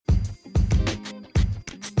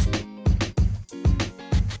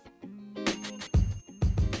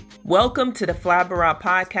Welcome to the Fly Barra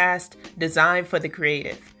podcast, designed for the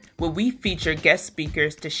creative, where we feature guest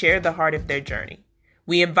speakers to share the heart of their journey.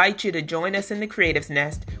 We invite you to join us in the Creative's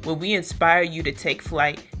Nest, where we inspire you to take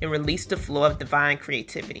flight and release the flow of divine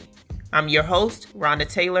creativity. I'm your host, Rhonda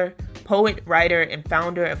Taylor, poet, writer, and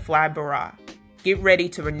founder of Fly Barra. Get ready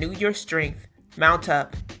to renew your strength, mount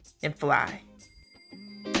up, and fly.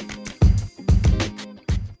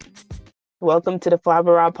 Welcome to the Fly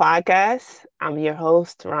Barra podcast. I'm your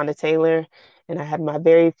host, Rhonda Taylor, and I have my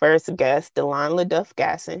very first guest, Delon LaDuff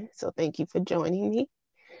Gasson. So thank you for joining me.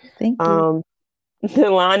 Thank you.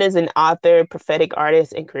 Delon is an author, prophetic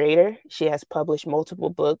artist, and creator. She has published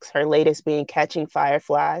multiple books, her latest being Catching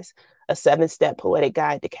Fireflies, a 7-step poetic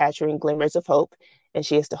guide to capturing glimmers of hope, and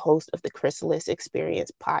she is the host of the Chrysalis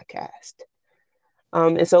Experience podcast.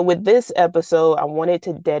 And so with this episode, I wanted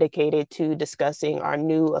to dedicate it to discussing our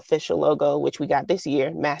new official logo, which we got this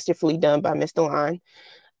year, masterfully done by Ms. Delon.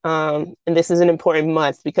 And this is an important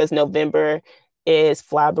month because November is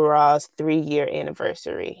Fly Barra's 3-year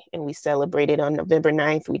anniversary. And we celebrated on November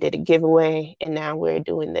 9th. We did a giveaway, and now we're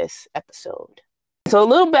doing this episode. So a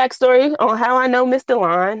little backstory on how I know Ms.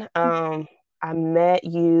 Delon. I met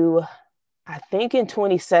you, I think in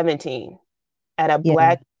 2017 at a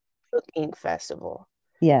Black Cooking Festival.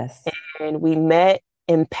 Yes. And we met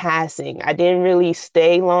in passing. I didn't really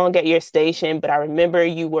stay long at your station, but I remember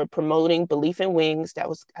you were promoting Belief in Wings. That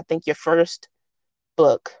was, I think, your first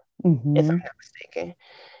book, if I'm not mistaken.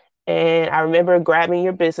 And I remember grabbing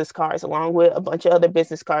your business cards along with a bunch of other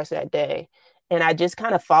business cards that day. And I just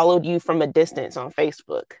kind of followed you from a distance on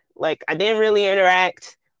Facebook. Like, I didn't really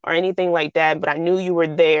interact or anything like that, but I knew you were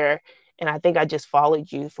there. And I think I just followed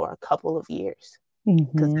you for a couple of years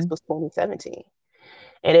because this was 2017.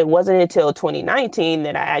 And it wasn't until 2019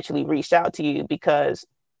 that I actually reached out to you because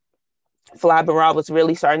Fly Barra was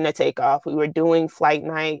really starting to take off. We were doing Flight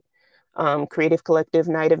Night, Creative Collective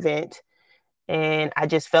Night event. And I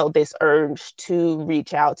just felt this urge to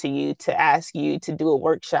reach out to you, to ask you to do a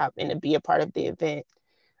workshop and to be a part of the event.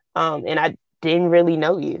 And I didn't really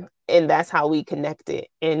know you. And that's how we connected.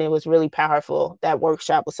 And it was really powerful. That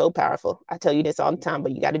workshop was so powerful. I tell you this all the time,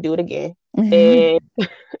 but you got to do it again. And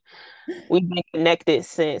we've been connected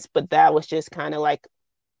since, but that was just kind of like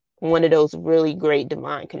one of those really great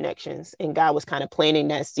divine connections. And God was kind of planting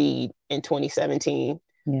that seed in 2017.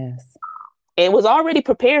 Yes. And was already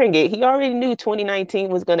preparing it. He already knew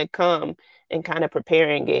 2019 was going to come and kind of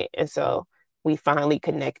preparing it. And so we finally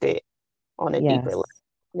connected on a deeper level.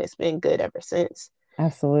 And it's been good ever since.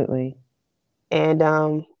 Absolutely. And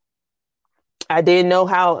I didn't know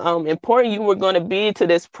how important you were going to be to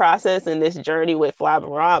this process and this journey with Fly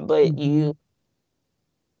Barra, but you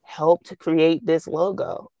helped to create this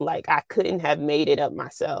logo. Like, I couldn't have made it up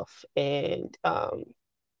myself. And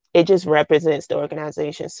it just represents the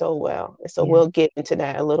organization so well. And so we'll get into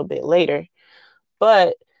that a little bit later.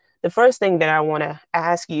 But the first thing that I want to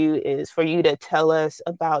ask you is for you to tell us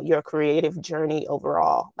about your creative journey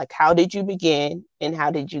overall. Like, how did you begin and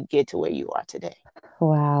how did you get to where you are today?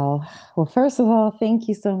 Wow. Well, first of all, thank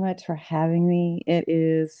you so much for having me. It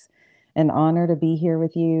is an honor to be here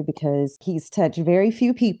with you because he's touched very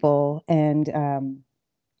few people, and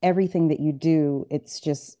everything that you do, it's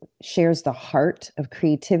just shares the heart of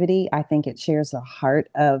creativity. I think it shares the heart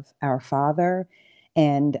of our Father,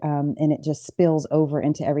 and it just spills over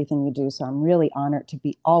into everything you do. So I'm really honored to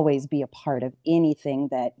always be a part of anything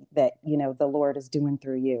that the Lord is doing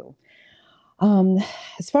through you.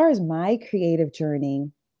 As far as my creative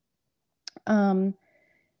journey,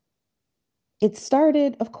 it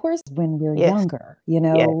started, of course, when we're younger,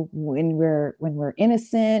 when we're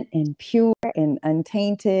innocent and pure and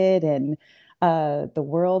untainted, and the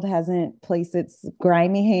world hasn't placed its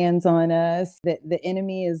grimy hands on us. That the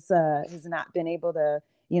enemy has not been able to,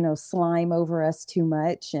 slime over us too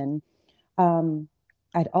much. And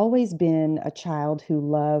I'd always been a child who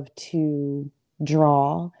loved to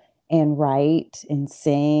draw and write and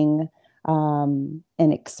sing, and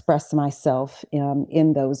express myself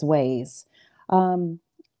in those ways.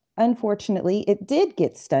 Unfortunately, it did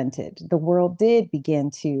get stunted. The world did begin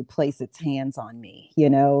to place its hands on me.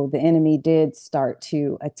 The enemy did start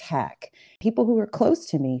to attack people who were close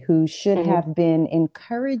to me, who should have been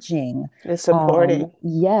encouraging and supporting.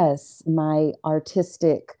 Yes, my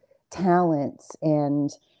artistic talents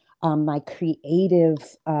and my creative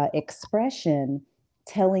expression,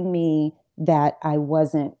 telling me that I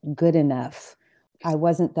wasn't good enough. I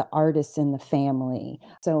wasn't the artist in the family.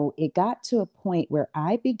 So it got to a point where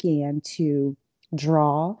I began to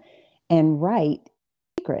draw and write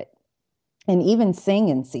in secret and even sing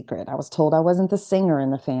in secret. I was told I wasn't the singer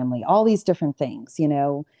in the family, all these different things,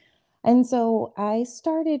 And so I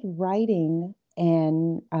started writing,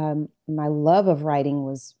 and my love of writing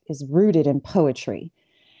was is rooted in poetry.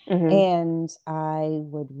 Mm-hmm. And I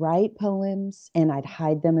would write poems and I'd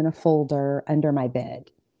hide them in a folder under my bed.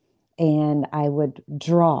 And I would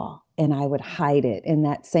draw and I would hide it in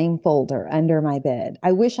that same folder under my bed.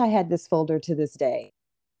 I wish I had this folder to this day.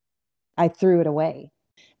 I threw it away.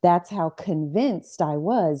 That's how convinced I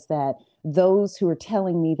was that those who are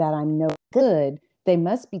telling me that I'm no good, they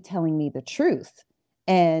must be telling me the truth.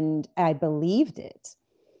 And I believed it.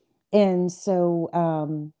 And so,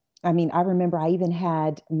 I mean, I remember I even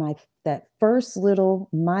had my that first little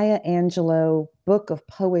Maya Angelou book of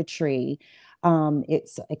poetry.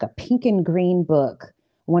 It's like a pink and green book.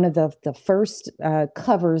 One of the first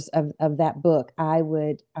covers of that book, I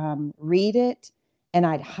would read it and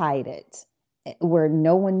I'd hide it where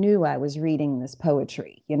no one knew I was reading this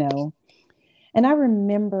poetry, you know. And I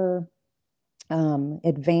remember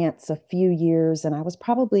advance a few years, and I was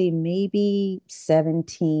probably maybe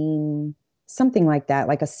 17, something like that,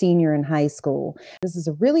 like a senior in high school. This is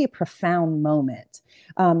a really profound moment.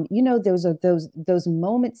 You know, those are those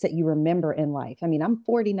moments that you remember in life. I mean, I'm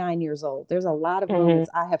 49 years old. There's a lot of Mm-hmm. moments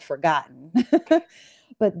I have forgotten.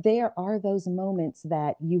 But there are those moments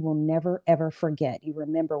that you will never ever forget. You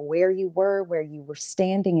remember where you were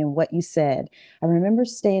standing, and what you said. I remember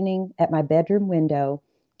standing at my bedroom window,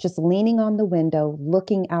 just leaning on the window,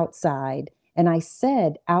 looking outside. And I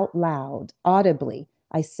said out loud, audibly,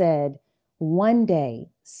 I said, one day,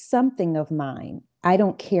 something of mine, I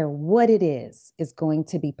don't care what it is going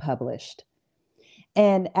to be published.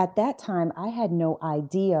 And at that time, I had no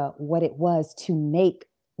idea what it was to make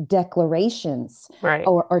declarations Right.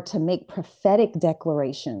 or to make prophetic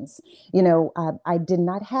declarations. You know, I did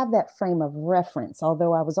not have that frame of reference,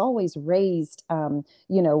 although I was always raised,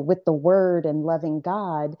 you know, with the word and loving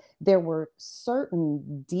God. There were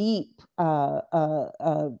certain deep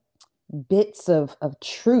bits of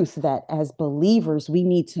truth that as believers we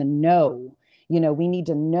need to know. You know, we need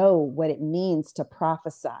to know what it means to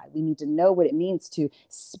prophesy. We need to know what it means to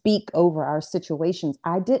speak over our situations.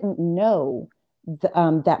 I didn't know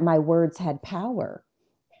that my words had power.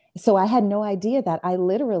 So I had no idea that I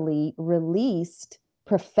literally released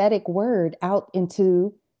prophetic word out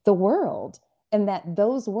into the world and that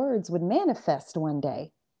those words would manifest one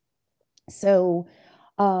day. So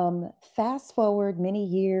fast forward many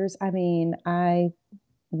years. I mean,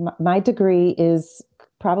 my degree is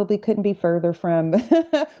probably couldn't be further from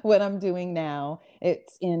what I'm doing now.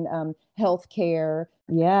 It's in healthcare.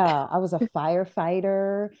 Yeah, I was a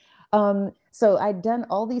firefighter. So I'd done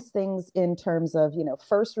all these things in terms of, you know,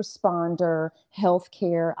 first responder,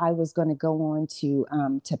 healthcare. I was going to go on to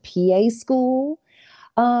PA school.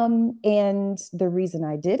 And the reason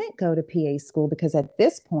I didn't go to PA school, because at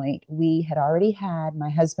this point we had already had, my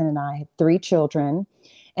husband and I had 3 children.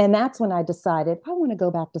 And that's when I decided I want to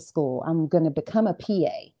go back to school. I'm going to become a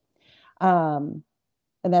PA. And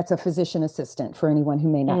that's a physician assistant for anyone who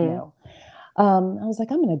may not Mm-hmm. know. I was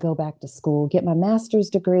like, I'm going to go back to school, get my master's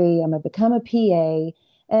degree. I'm going to become a PA.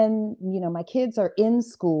 And, you know, my kids are in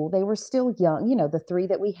school. They were still young. You know, the 3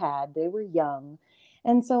 that we had, they were young.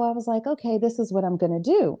 And so I was like, okay, this is what I'm going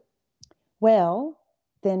to do. Well,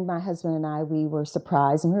 then my husband and I, we were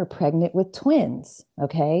surprised and we were pregnant with twins.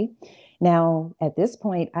 Okay. Now, at this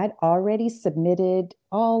point, I'd already submitted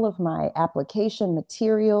all of my application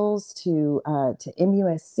materials to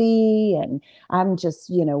MUSC, and I'm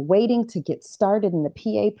just, you know, waiting to get started in the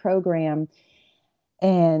PA program.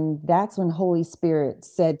 And that's when Holy Spirit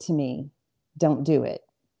said to me, don't do it.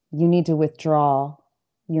 You need to withdraw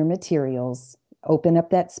your materials, open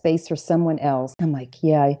up that space for someone else. I'm like,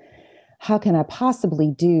 yeah, how can I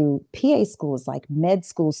possibly do PA school is like med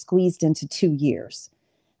school squeezed into 2 years.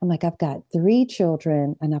 I'm like, I've got 3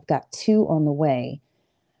 children and I've got 2 on the way.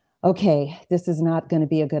 Okay, this is not going to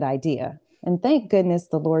be a good idea. And thank goodness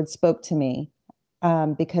the Lord spoke to me,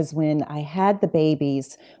 because when I had the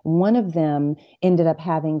babies, one of them ended up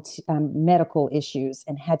having medical issues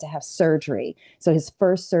and had to have surgery. So his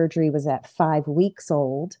first surgery was at 5 weeks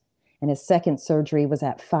old, and his second surgery was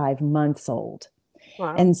at 5 months old.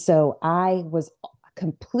 Wow. And so I was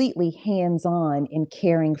completely hands on in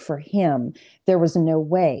caring for him. There was no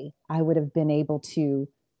way I would have been able to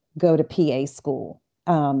go to PA school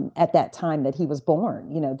at that time that he was born.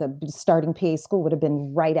 You know, the starting PA school would have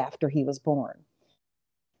been right after he was born.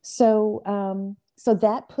 So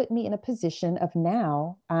that put me in a position of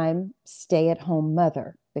now I'm stay at home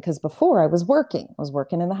mother, because before I was working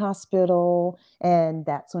in the hospital, and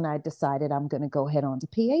that's when I decided I'm going to go head on to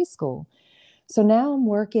PA school. So now I'm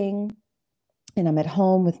working and I'm at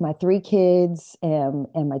home with my 3 kids and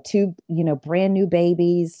my 2, you know, brand new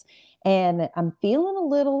babies. And I'm feeling a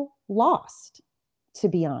little lost, to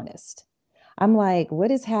be honest. I'm like,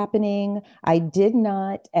 what is happening? I did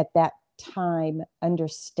not at that time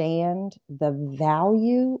understand the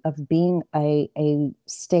value of being a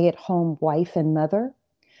stay-at-home wife and mother.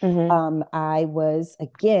 I was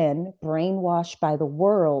again brainwashed by the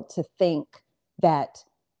world to think that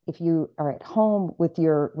if you are at home with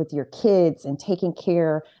your kids and taking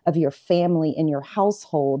care of your family and your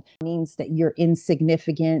household means that you're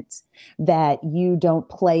insignificant, that you don't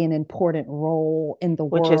play an important role in the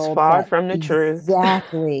Which is world, far that from the truth.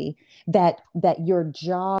 exactly that your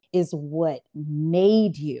job is what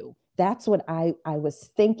made you. That's what I was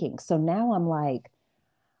thinking. So now I'm like,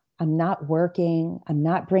 I'm not working. I'm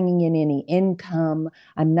not bringing in any income.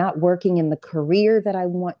 I'm not working in the career that I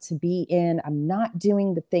want to be in. I'm not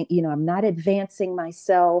doing the thing, I'm not advancing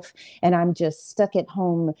myself. And I'm just stuck at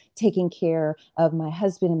home taking care of my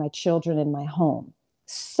husband and my children and my home.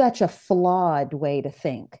 Such a flawed way to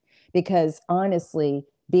think, because honestly,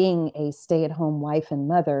 being a stay at home wife and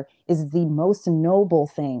mother is the most noble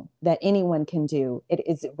thing that anyone can do.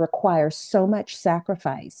 It requires so much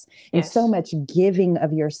sacrifice and so Yes. much giving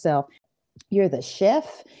of yourself. You're the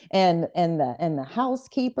chef and the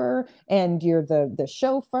housekeeper, and you're the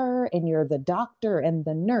chauffeur, and you're the doctor and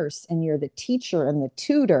the nurse, and you're the teacher and the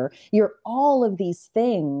tutor. You're all of these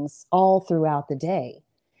things all throughout the day.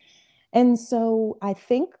 And so I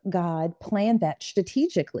think God planned that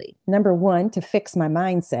strategically. Number one, to fix my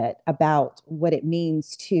mindset about what it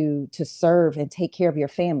means to serve and take care of your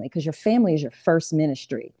family, because your family is your first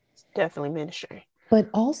ministry. It's definitely ministry. But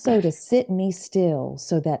also to sit me still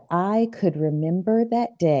so that I could remember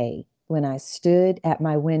that day when I stood at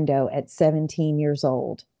my window at 17 years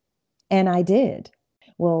old. And I did.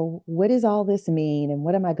 Well, what does all this mean? And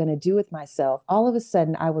what am I going to do with myself? All of a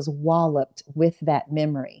sudden, I was walloped with that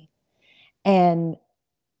memory. And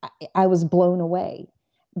I was blown away,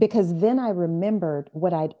 because then I remembered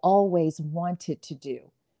what I'd always wanted to do.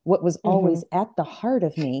 What was Mm-hmm. always at the heart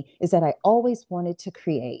of me is that I always wanted to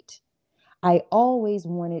create. I always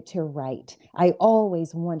wanted to write. I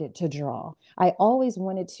always wanted to draw. I always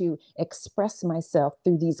wanted to express myself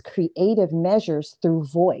through these creative measures through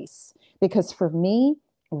voice. Because for me,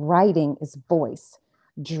 writing is voice,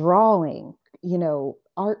 drawing,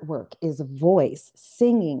 artwork is voice,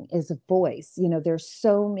 singing is voice. There's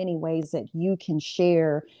so many ways that you can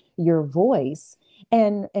share your voice.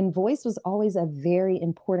 And voice was always a very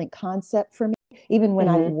important concept for me. Even when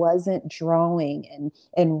I Mm-hmm. wasn't drawing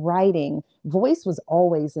and writing, voice was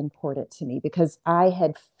always important to me, because I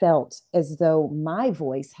had felt as though my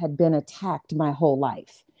voice had been attacked my whole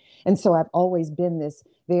life. And so I've always been this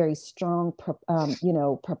very strong,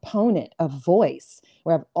 proponent of voice,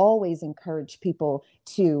 where I've always encouraged people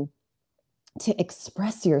to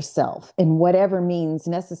express yourself in whatever means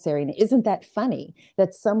necessary. And isn't that funny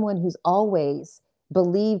that someone who's always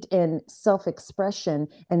believed in self-expression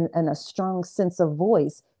and a strong sense of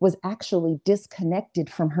voice was actually disconnected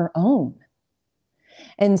from her own?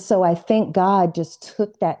 And so I think God just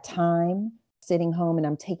took that time sitting home, and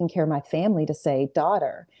I'm taking care of my family, to say,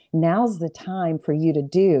 daughter, now's the time for you to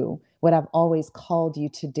do what I've always called you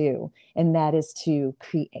to do, and that is to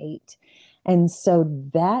create. And so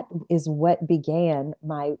that is what began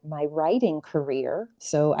my writing career.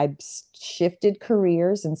 So I shifted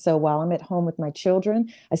careers. And so while I'm at home with my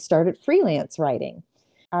children, I started freelance writing.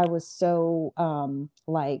 I was so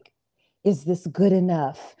like, is this good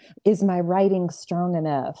enough? Is my writing strong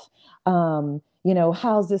enough?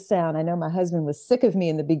 How's this sound? I know my husband was sick of me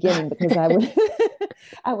in the beginning, because I would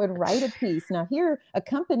I would write a piece. Now here a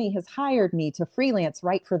company has hired me to freelance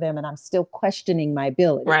write for them, and I'm still questioning my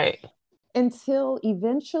ability, Right. until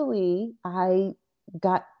eventually I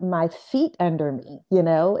got my feet under me,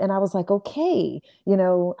 and I was like, okay,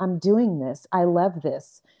 I'm doing this. I love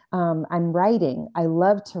this. I'm writing. I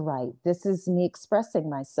love to write. This is me expressing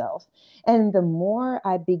myself. And the more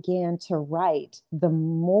I began to write, the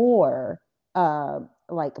more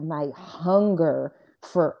like my hunger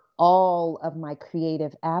for all of my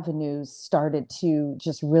creative avenues started to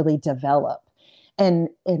just really develop. And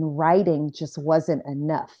writing just wasn't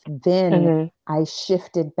enough. Then Mm-hmm. I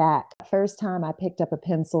shifted back. First time I picked up a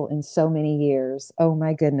pencil in so many years. Oh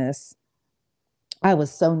my goodness. I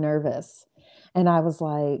was so nervous. And I was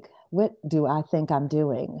like, what do I think I'm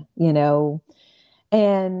doing?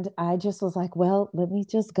 And I just was like, well, let me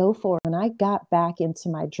just go for it. When I got back into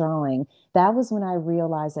my drawing, that was when I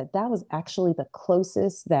realized that that was actually the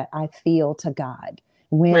closest that I feel to God,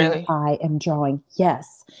 when Really? I am drawing.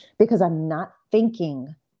 Yes, because I'm not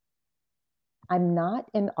thinking. I'm not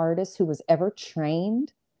an artist who was ever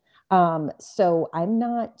trained. So I'm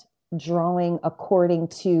not drawing according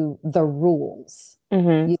to the rules.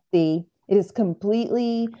 Mm-hmm. You see, it is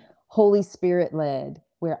completely Holy Spirit led,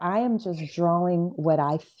 where I am just drawing what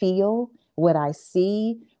I feel, what I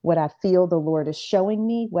see, what I feel the Lord is showing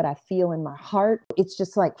me, what I feel in my heart. It's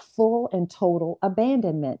just like full and total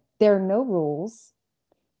abandonment. There are no rules.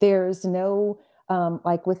 There's no,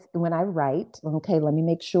 like with when I write, okay, let me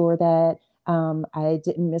make sure that I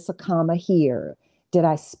didn't miss a comma here. Did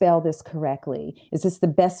I spell this correctly? Is this the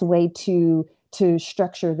best way to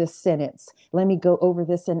structure this sentence? Let me go over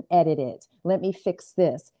this and edit it. Let me fix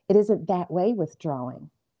this. It isn't that way with drawing.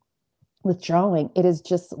 With drawing, it is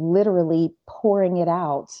just literally pouring it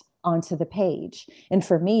out onto the page. And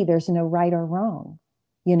for me, there's no right or wrong,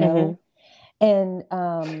 you Mm-hmm. know?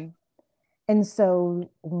 And and so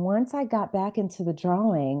once I got back into the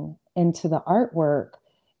drawing, into the artwork,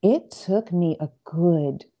 it took me a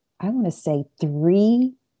good, I want to say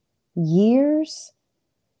 3 years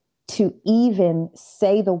to even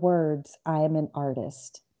say the words, I am an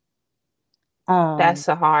artist. Um, That's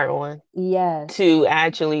a hard one yes, to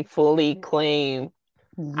actually fully claim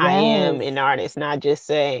I am an yes, artist, not just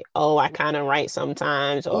say, oh, I kind of write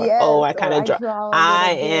sometimes or oh, yes, I kind or of I draw. draw a little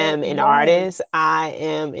I bit. am an Yes, artist. I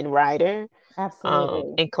am a writer,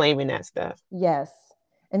 absolutely. and claiming that stuff. Yes.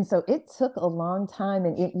 And so it took a long time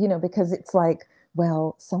and because it's like,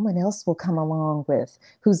 well, someone else will come along with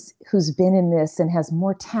who's been in this and has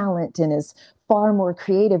more talent and is far more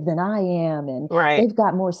creative than I am and Right. they've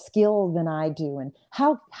got more skill than I do. And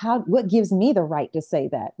how what gives me the right to say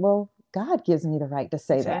that? Well, God gives me the right to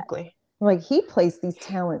say that. Exactly. Like he placed these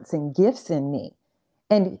talents and gifts in me.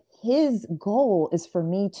 And his goal is for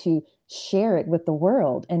me to share it with the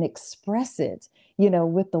world and express it,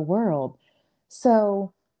 with the world.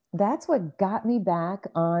 So that's what got me back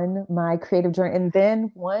on my creative journey. And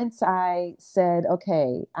then once I said,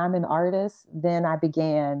 okay, I'm an artist, then I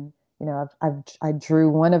began, I drew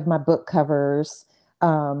one of my book covers.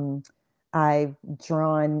 Um, I've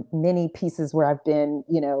drawn many pieces where I've been,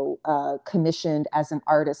 commissioned as an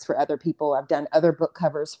artist for other people. I've done other book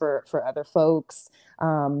covers for other folks.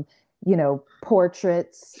 Um,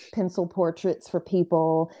 portraits, pencil portraits for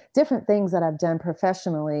people, different things that I've done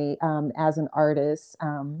professionally as an artist.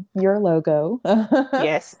 Your logo,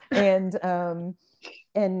 Yes. and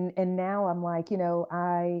and now I'm like,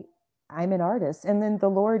 I'm an artist, and then the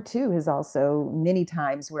Lord too has also many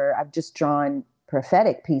times where I've just drawn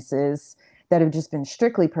prophetic pieces that have just been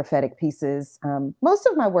strictly prophetic pieces. Most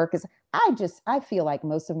of my work is I feel like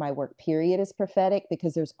most of my work period is prophetic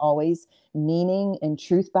because there's always meaning and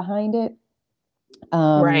truth behind it.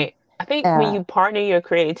 Um, Right. I think when uh, you partner your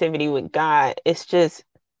creativity with God, it's just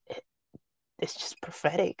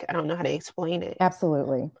prophetic. I don't know how to explain it.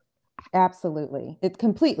 Absolutely. Absolutely. It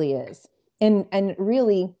completely is. And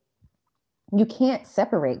really you can't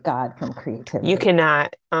separate God from You creativity.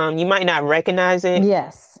 cannot, you might not recognize it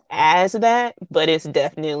Yes, as that, but it's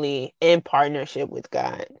definitely in partnership with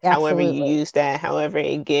God. However you absolutely. use that, however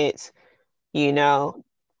it gets, you know,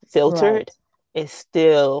 Right. filtered, it's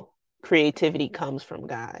still creativity comes from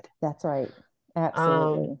God. That's right. Um,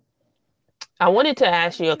 Absolutely. I wanted to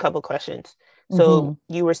ask you a couple questions. Hmm. So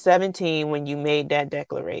you were 17 when you made that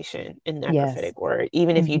declaration in that Yes. prophetic word,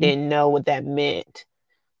 even if you Hmm. didn't know what that meant,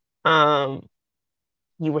 um,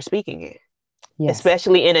 you were speaking it, Yes.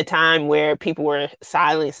 especially in a time where people were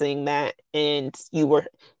silencing that and you were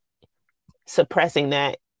suppressing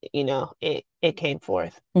that, it came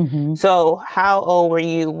forth. Hmm. So how old were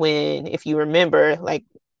you when, if you remember, like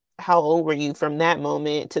how old were you from that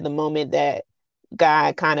moment to the moment that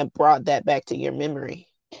God kind of brought that back to your memory?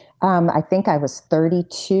 I think I was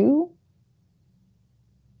 32.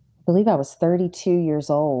 I believe I was 32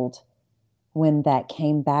 years old when that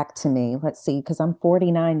came back to me. Let's see, because I'm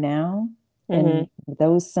 49 now. Mm-hmm.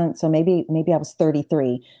 And so maybe I was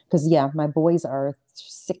 33. Because yeah, my boys are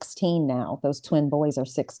 16 now. Those twin boys are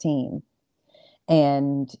 16.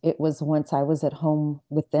 And it was once I was at home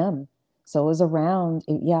with them. So it was I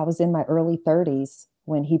was in my early 30s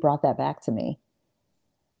when he brought that back to me.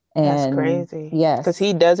 That's And crazy. Because yes,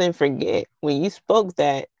 he doesn't forget. When you spoke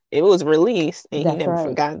that, it was released and he that's never right.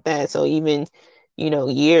 forgot that. So even,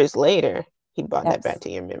 years later, he brought that back Abs-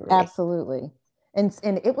 to your memory. Absolutely. And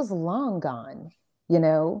it was long gone, you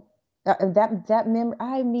know. That memory,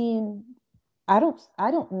 I mean, I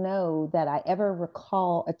don't know that I ever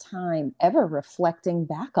recall a time ever reflecting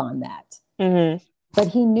back on that. Mm-hmm. But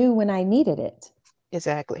he knew when I needed it.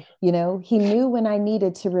 Exactly. He knew when I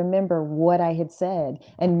needed to remember what I had said.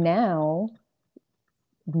 And now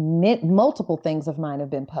multiple things of mine have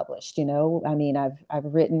been published. I mean, I've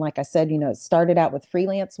written, like I said, it started out with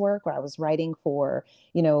freelance work where I was writing for,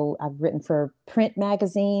 I've written for print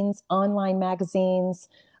magazines, online magazines,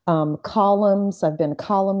 columns. I've been a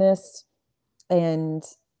columnist, and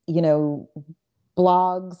you know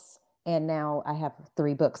blogs, and now I have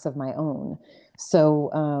 3 books of my own. So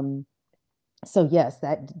yes,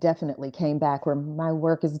 that definitely came back where my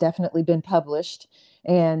work has definitely been published.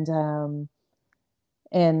 And um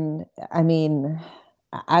and I mean,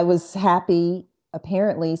 I was happy,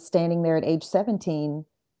 apparently, standing there at age 17,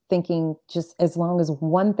 thinking just as long as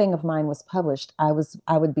one thing of mine was published, I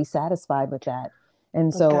would be satisfied with that.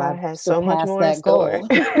 And But so God I've has so much surpassed more in that store.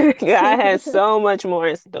 goal. God has so much more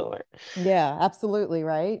in store. Yeah, absolutely,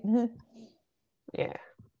 right? Yeah.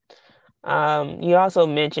 You also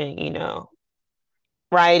mentioned,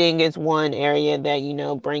 writing is one area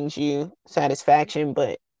that, brings you satisfaction,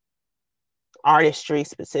 but artistry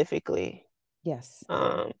specifically, Yes.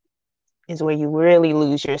 um, is where you really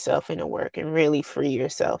lose yourself in the work and really free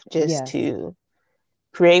yourself just Yes. to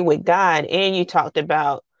create with God. And you talked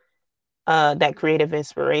about that creative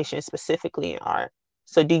inspiration specifically in art.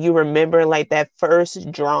 So do you remember like that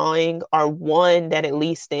first drawing or one that at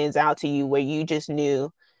least stands out to you where you just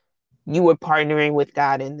knew you were partnering with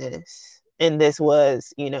God in this? And this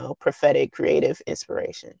was, prophetic creative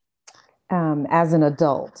inspiration. As an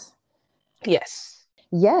adult. Yes.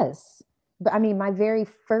 Yes. But I mean, my very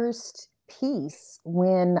first piece,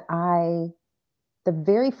 the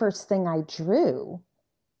very first thing I drew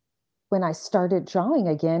when I started drawing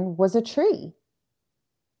again was a tree.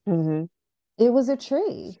 Mm-hmm. It was a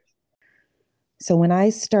tree. So when I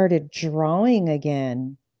started drawing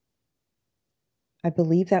again, I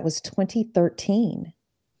believe that was 2013.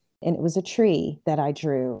 And it was a tree that I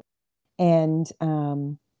drew. And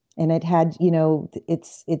it had,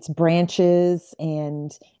 its branches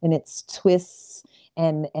and its twists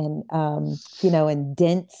and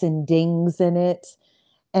dents and dings in it,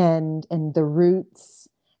 and the roots,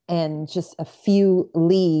 and just a few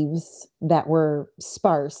leaves that were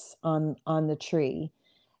sparse on the tree.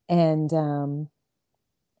 And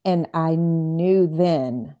I knew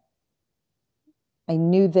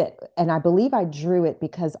that, and I believe I drew it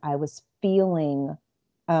because I was feeling,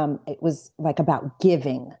 it was like about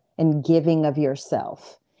giving and giving of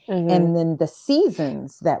yourself. Mm-hmm. And then the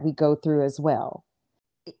seasons that we go through as well.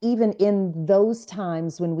 Even in those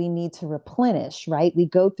times when we need to replenish, right? We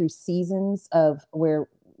go through seasons of where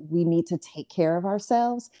we need to take care of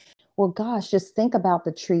ourselves. Well, gosh, just think about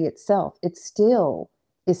the tree itself. It still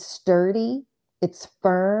is sturdy, it's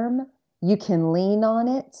firm, you can lean on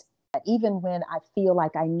it. Even when I feel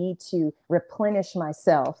like I need to replenish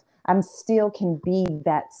myself, I'm still can be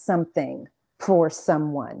that something for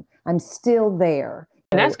someone. I'm still there.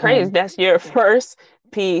 And that's So, crazy. That's your first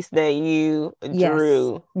piece that you yes.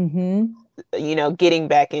 drew, Mm-hmm. getting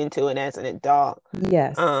back into it as an adult.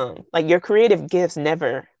 Yes. Like your creative gifts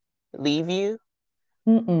never leave you.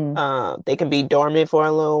 Mm-mm. They can be dormant for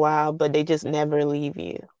a little while, but they just never leave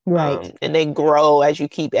you. Right. And they grow as you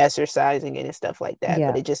keep exercising it and stuff like that, but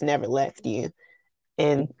Yeah, it just never left you.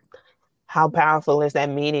 And how powerful is that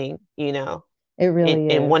meaning, it in, really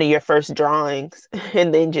in is. one of your first drawings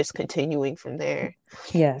and then just continuing from there.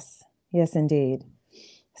 Yes. Yes, indeed.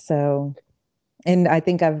 So, and I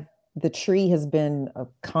think the tree has been a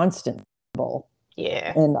constant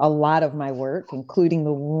Yeah. in a lot of my work, including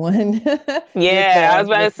the one Yeah, I was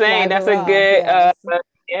about to with say Fly that's a Barra. good Yes.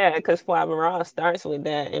 yeah, because Flavor Ross starts with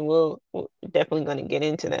that, and we're definitely going to get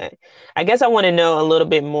into that. I guess I want to know a little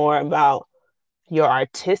bit more about your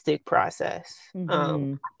artistic process.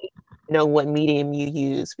 Mm-hmm. Know what medium you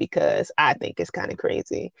use because I think it's kind of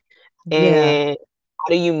crazy. Yeah. And how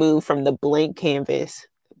do you move from the blank canvas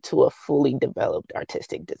to a fully developed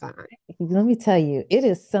artistic design? Let me tell you, it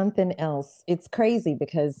is something else. It's crazy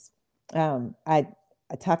because I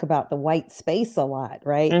talk about the white space a lot,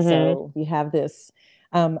 right? Mm-hmm. So you have this.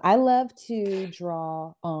 I love to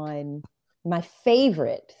draw on. My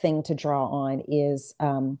favorite thing to draw on is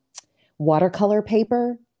watercolor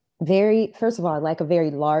paper. Very, first of all, I like a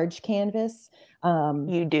very large canvas. Um,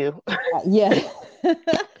 You do. yeah,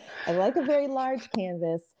 I like a very large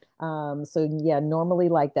canvas. So yeah, normally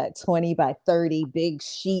like that 20 by 30 big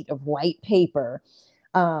sheet of white paper.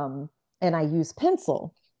 Um, and I use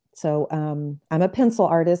pencil. So I'm a pencil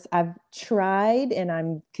artist. I've tried and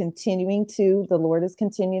I'm continuing to, the Lord is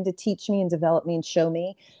continuing to teach me and develop me and show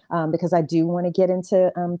me, because I do want to get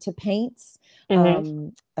into to paints, Mm-hmm.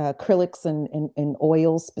 acrylics and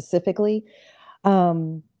oils specifically.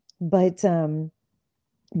 But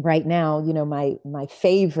right now, my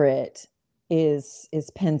favorite is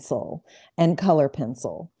pencil and color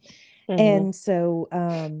pencil. Mm-hmm. And so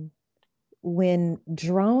when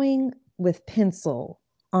drawing with pencil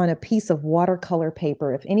on a piece of watercolor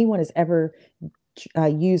paper, if anyone has ever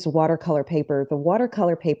used watercolor paper, the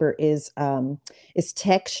watercolor paper is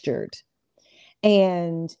textured.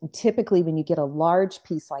 And typically, when you get a large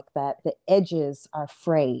piece like that, the edges are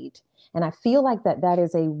frayed. And I feel like that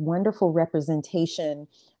is a wonderful representation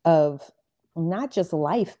of not just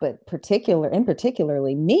life, but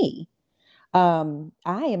particularly me. I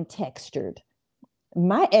am textured.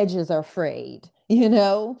 My edges are frayed, you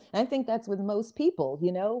know. I think that's with most people,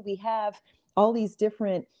 you know. We have all these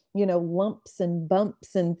different, you know, lumps and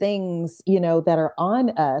bumps and things, you know, that are on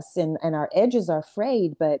us, and our edges are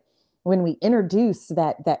frayed. But when we introduce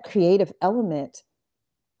that creative element,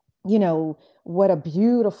 you know, what a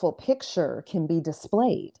beautiful picture can be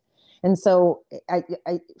displayed. And so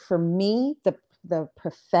for me, the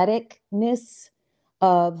propheticness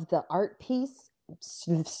of the art piece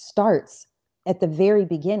starts at the very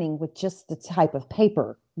beginning with just the type of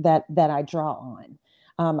paper that I draw on.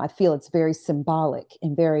 I feel it's very symbolic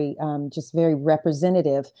and very just very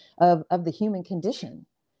representative of the human condition.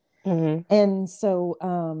 Mm-hmm. And so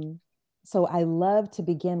I love to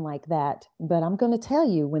begin like that. But I'm going to tell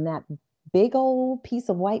you, when that big old piece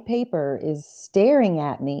of white paper is staring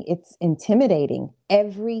at me, it's intimidating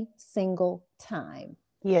every single time,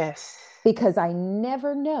 Yes. because I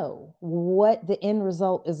never know what the end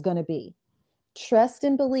result is going to be. Trust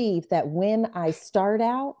and believe that when I start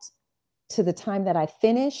out to the time that I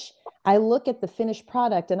finish, I look at the finished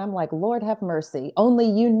product and I'm like, Lord have mercy. Only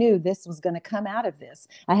you knew this was going to come out of this.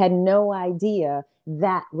 I had no idea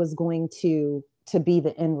that was going to be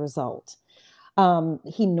the end result.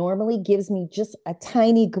 He normally gives me just a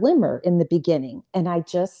tiny glimmer in the beginning, and I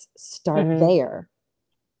just start Mm-hmm. there.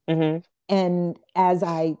 Mm-hmm. And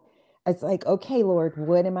it's like, okay, Lord,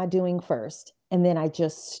 what am I doing first? And then I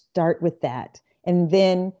just start with that. And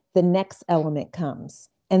then the next element comes,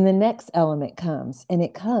 and the next element comes, and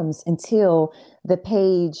it comes until the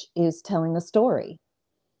page is telling a story.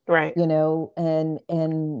 Right. You know,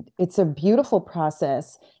 and it's a beautiful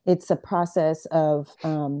process. It's a process of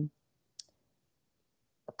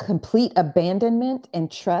complete abandonment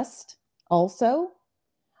and trust also,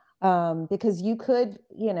 because you could,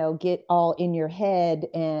 you know, get all in your head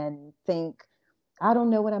and think, I don't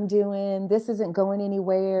know what I'm doing, this isn't going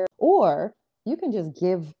anywhere. Or you can just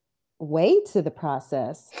give way to the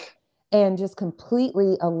process and just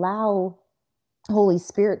completely allow Holy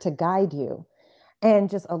Spirit to guide you,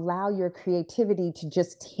 and just allow your creativity to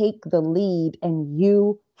just take the lead and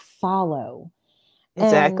you follow. And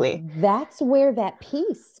Exactly. that's where that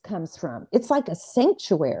peace comes from. It's like a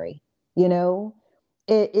sanctuary, you know?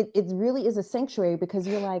 It really is a sanctuary, because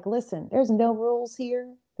you're like, listen, there's no rules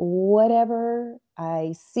here. Whatever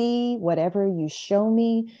I see, whatever you show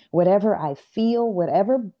me, whatever I feel,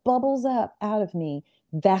 whatever bubbles up out of me,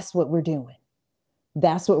 that's what we're doing.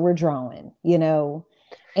 That's what we're drawing, you know?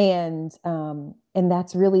 And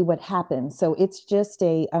that's really what happens. So it's just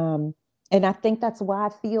and I think that's why I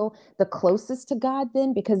feel the closest to God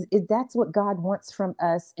then, because that's what God wants from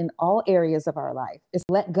us in all areas of our life, is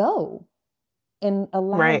let go and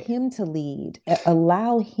allow Right. him to lead,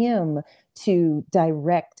 allow him to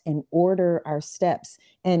direct and order our steps,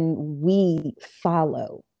 and we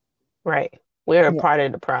follow. Right. We're a Yeah. part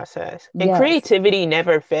of the process. And Yes. creativity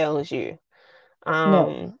never fails you. No.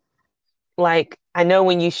 Um, like I know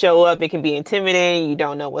when you show up, it can be intimidating. You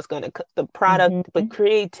don't know what's going to the product, but Mm-hmm.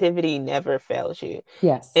 creativity never fails you.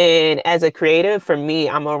 Yes. And as a creative, for me,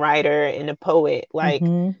 I'm a writer and a poet. Like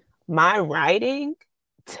Mm-hmm. my writing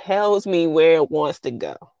tells me where it wants to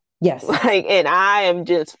go. Yes. Like, and I am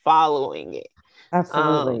just following it.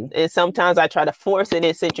 Absolutely. And sometimes I try to force it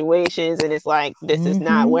in situations, and it's like, this is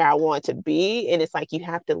not Mm-hmm. where I want to be. And it's like, you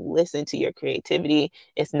have to listen to your creativity.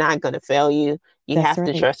 It's not going to fail you. You That's have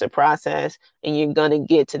to right. trust the process, and you're going to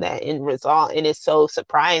get to that end result. And it's so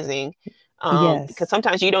surprising because Yes.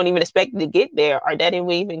 sometimes you don't even expect it to get there, or that it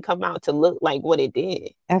will even come out to look like what it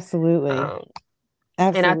did. Absolutely. Um,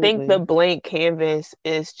 and I think the Absolutely. blank canvas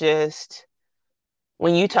is just,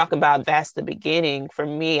 when you talk about that's the beginning, for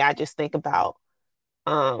me, I just think about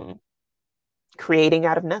um, creating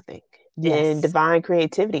out of nothing and Yes. divine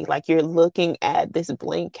creativity. Like you're looking at this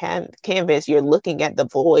blank canvas, you're looking at the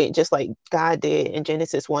void, just like God did in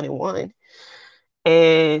Genesis 1 and 1,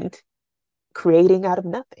 and creating out of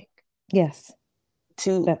nothing Yes.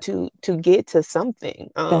 to That to get to something.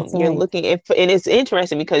 that's You're right. looking at, and it's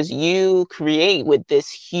interesting because you create with this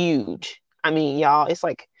huge. I mean, y'all, it's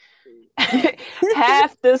like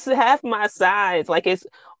half my size. Like it's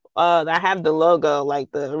I have the logo,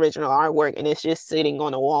 like the original artwork, and it's just sitting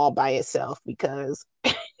on a wall by itself because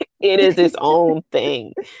it is its own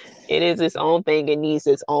thing. It is its own thing. It needs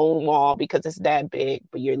its own wall because it's that big.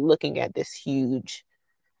 But you're looking at this huge,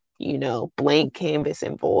 blank canvas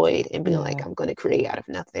and void and being like, Yeah. I'm going to create out of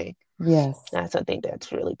nothing. Yes. That's something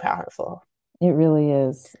that's really powerful. It really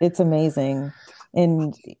is. It's amazing.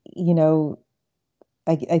 And, you know,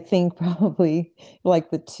 I think probably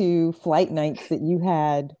like the two flight nights that you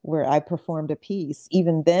had where I performed a piece,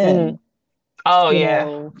 even Mm-hmm. then, Oh you yeah.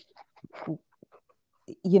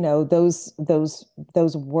 know, those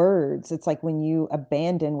words, it's like when you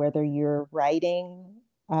abandon whether you're writing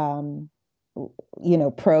um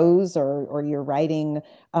prose or you're writing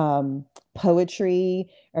poetry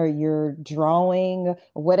or you're drawing,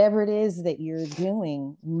 whatever it is that you're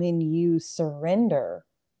doing, when you surrender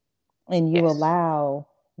and you Yes. allow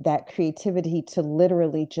that creativity to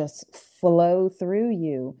literally just flow through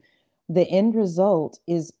you, the end result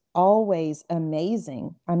is always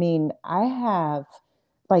amazing. I mean, I have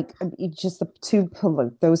like just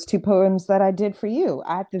those two poems that I did for you.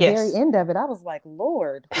 At the very Yes. end of it, I was like,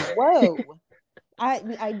 Lord, whoa.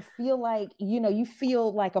 I feel like, you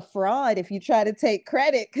feel like a fraud if you try to take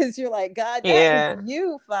credit because you're like, God, that was Yeah.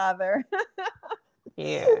 you, Father.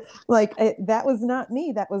 Yeah. Like that was not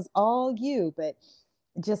me. That was all you. But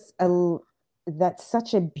just that's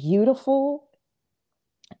such a beautiful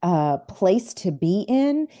place to be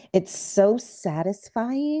in. It's so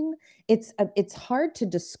satisfying. It's hard to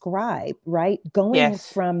describe, right? Going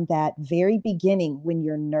Yes. from that very beginning when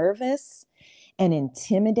you're nervous and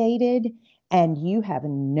intimidated and you have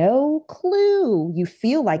no clue, you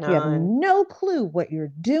feel like you have None. no clue what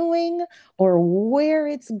you're doing or where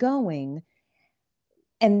it's going.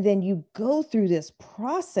 And then you go through this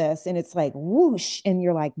process and it's like whoosh, and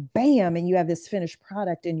you're like, bam, and you have this finished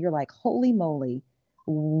product, and you're like, holy moly,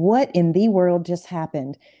 what in the world just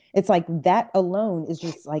happened? It's like that alone is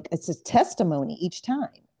just like, it's a testimony each time,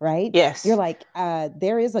 right? You're Yes. like,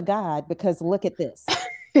 there is a God because look at this,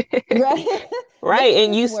 right? Look Right. at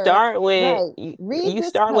And this you work, start with right? you, Read you this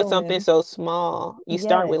start with something poem. so small. You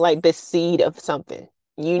start with Yes, like the seed of something.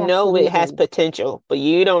 You know it has absolutely. potential, but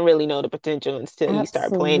you don't really know the potential until you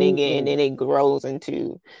start planting it and Absolutely. then it grows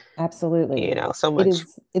into, Absolutely. so much.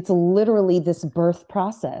 It's literally this birth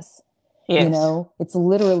process. Yes. It's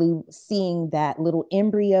literally seeing that little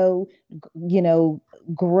embryo, you know,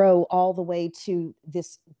 grow all the way to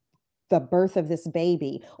the birth of this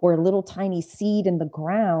baby, or a little tiny seed in the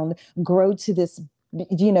ground grow to this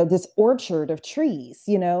orchard of trees.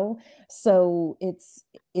 So it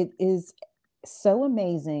is so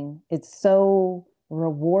amazing. It's so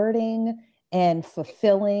rewarding and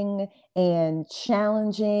fulfilling and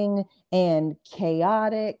challenging and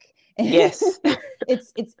chaotic. Yes.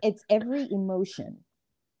 It's every emotion.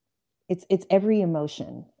 It's every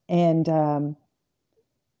emotion. And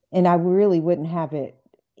I really wouldn't have it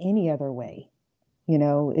any other way.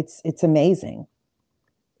 It's amazing.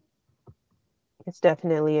 It's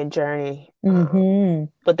definitely a journey. Mm-hmm.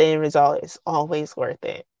 But the end result is always worth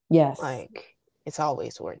it. Yes, Like, it's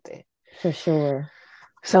always worth it. for sure.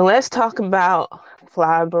 So let's talk about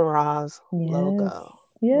Fly Barra's Yes, logo.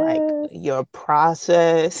 Like yes. your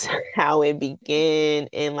process, how it began,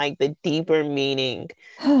 and like the deeper meaning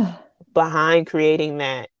behind creating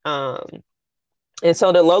that. And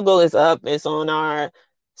so the logo is up, it's on our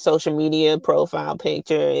social media profile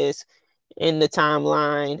picture, is in the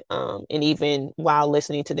timeline. And even while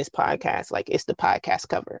listening to this podcast, like it's the podcast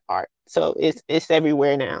cover art. So it's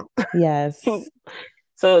everywhere now. Yes.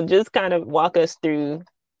 So just kind of walk us through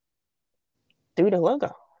the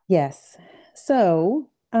logo. Yes. So,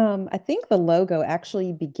 I think the logo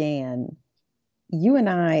actually began, you and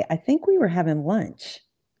I think we were having lunch.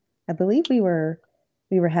 I believe we were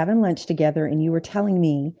having lunch together and you were telling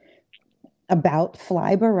me about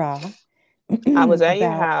Fly Bara, I was at your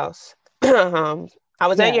about, house. I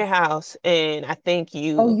was at your yes. house, and I think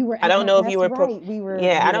Oh, you were I at don't my, know if you that's were, right. We were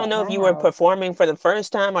yeah, you I were don't at know if my you were house. performing for the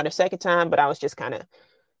first time or the second time, but I was just kind of,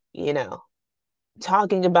 you know,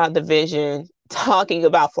 talking about the vision, talking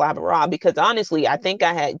about Fly Rob, because honestly, I think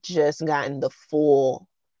I had just gotten the full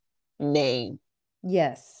name,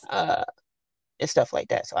 Yes. uh, and stuff like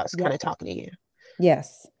that. So I was kind of Yep. talking to you.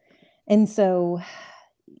 Yes. And so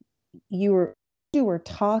you were you were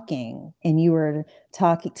talking and you were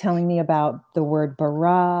talking telling me about the word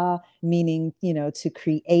bara, meaning, to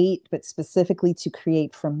create, but specifically to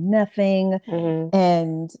create from nothing, Hmm.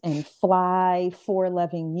 and fly for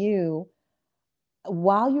loving you.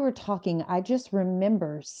 While you were talking, I just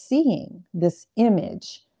remember seeing this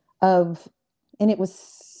image of, and it was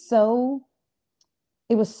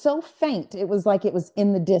it was so faint. It was like it was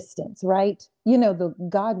in the distance, right? You know, the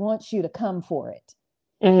God wants you to come for it.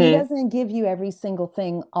 He Mm-hmm. doesn't give you every single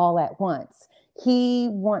thing all at once. He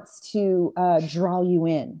wants to draw you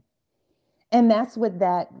in. And that's what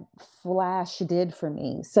that flash did for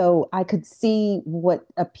me. So I could see what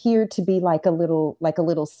appeared to be like a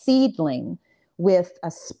little seedling with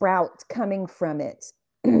a sprout coming from it.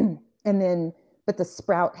 And then, but the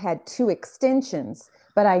sprout had two extensions,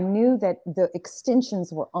 but I knew that the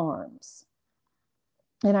extensions were arms.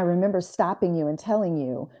 And I remember stopping you and telling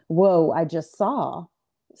you, whoa, I just saw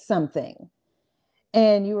something.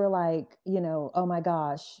 And you were like, you know, oh my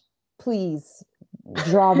gosh, please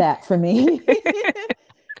draw that for me.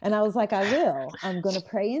 And I was like, I will. I'm going to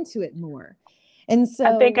pray into it more. And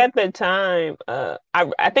I think so, at the time,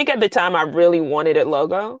 I think at the time I really wanted a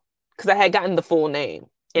logo because I had gotten the full name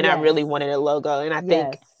and I really yes, wanted a logo. And I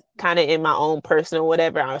think yes. kind of in my own personal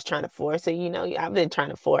whatever, I was trying to force it. You know, I've been trying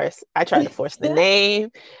to force. I tried to force the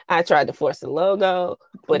name, I tried to force the logo,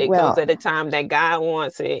 but it comes Well, at a time that God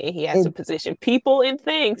wants it and He has to it position people and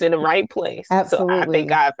things in the right place. So I thank absolutely,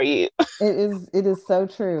 God for you. it is so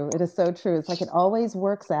true. It is so true. It's like it always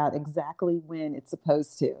works out exactly when it's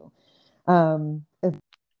supposed to. Um,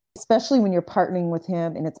 especially when you're partnering with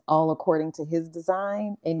him and it's all according to his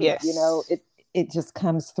design and you know Yes. it just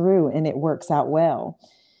comes through and it works out well.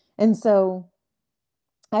 And so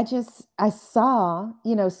I saw,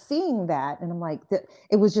 you know, seeing that and I'm like that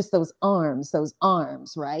it was just those arms,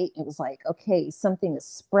 right? It was like, okay, something is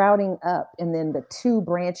sprouting up and then the two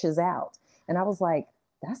branches out. And I was like,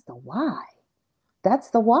 that's the why.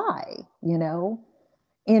 That's the why, you know?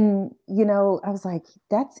 And you know, I was like,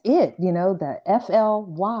 that's it, you know, the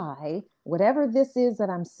FLY, whatever this is that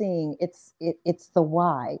I'm seeing, it's the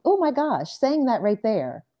why. Oh my gosh, saying that right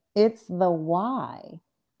there. It's the why.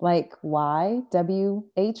 Like WHY,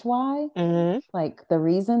 Mm-hmm. like the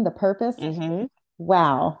reason, the purpose. Mm-hmm.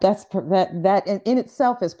 Wow, that in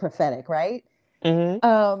itself is prophetic, right? Mm-hmm.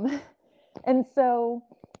 Um, and so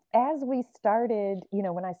as we started, you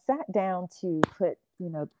know, when I sat down to put, you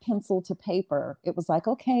know, pencil to paper, it was like,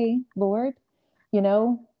 okay, Lord, you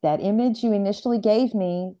know, that image you initially gave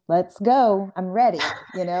me, let's go. I'm ready,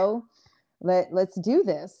 you know. Let's do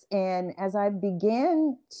this. And as I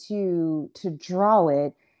began to draw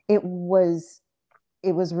it, it was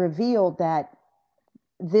it was revealed that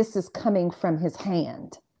this is coming from his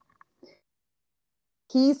hand.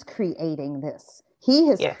 He's creating this. He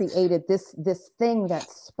has Yes. created this thing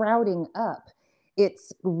that's sprouting up.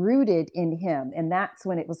 It's rooted in him. And that's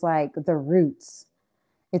when it was like the roots.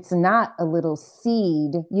 It's not a little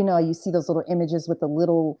seed. You know, you see those little images with the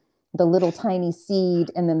little tiny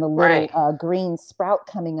seed and then the little Right. green sprout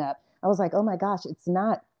coming up. I was like, oh my gosh, it's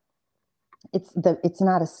not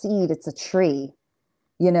a seed, it's a tree,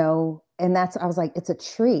 you know. And that's I was like, it's a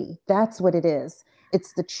tree. That's what it is.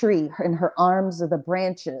 It's the tree, and her arms are the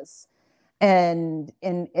branches. And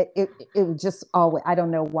it was just always, I don't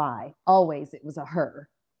know why, always it was a her.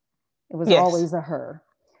 It was Yes. always a her.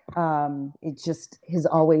 It just has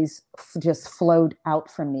always just flowed out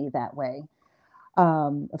from me that way.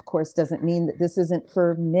 Of course, doesn't mean that this isn't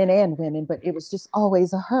for men and women, but it was just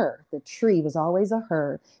always a her. The tree was always a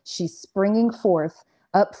her. She's springing forth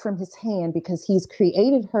up from his hand because he's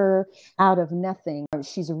created her out of nothing.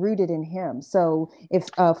 She's rooted in him. So if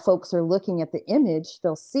folks are looking at the image,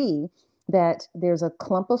 they'll see that there's a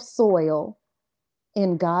clump of soil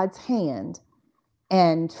in God's hand,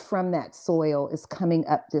 and from that soil is coming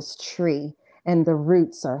up this tree, and the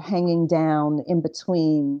roots are hanging down in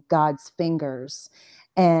between God's fingers.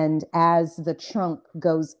 And as the trunk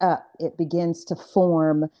goes up, it begins to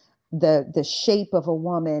form the shape of a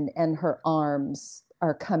woman, and her arms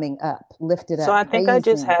are coming up, lifted So up, I think I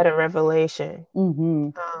just raising. had a revelation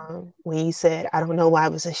Mm-hmm. when you said, I don't know why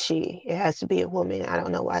it was a she. It has to be a woman. I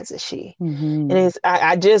don't know why it's a she. And Mm-hmm.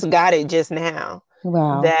 I just got it just now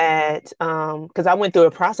Wow. that because I went through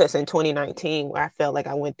a process in 2019 where I felt like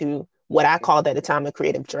I went through what I called at the time a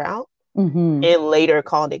creative drought Mm-hmm. and later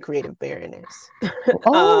called it creative barrenness. um,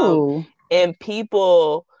 Oh, and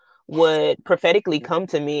people would prophetically come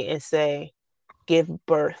to me and say, give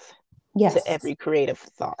birth to yes, every creative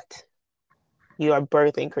thought. You are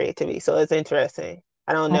birthing creativity. So it's interesting.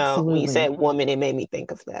 I don't know. When you absolutely. said woman, it made me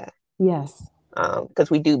think of that. Yes, Because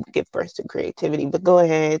we do give birth to creativity. But go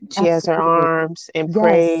ahead. She has her absolutely. arms in Yes.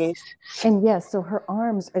 praise. And yes, so her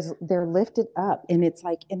arms as they're lifted up, and it's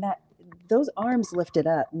like in that those arms lifted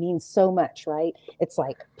up means so much, right? It's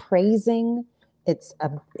like praising, it's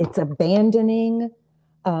abandoning,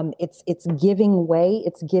 it's giving way,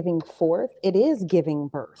 it's giving forth, it is giving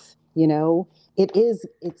birth, you know,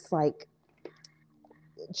 it's like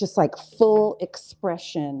just like full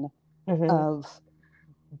expression Mm-hmm. of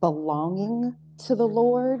belonging to the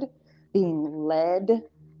Lord, being led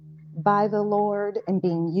by the Lord, and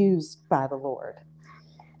being used by the Lord.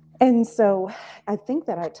 And so I think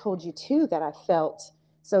that I told you too that I felt,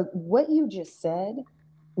 so what you just said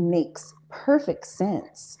makes perfect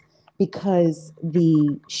sense, because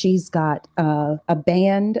she's got a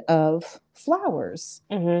band of flowers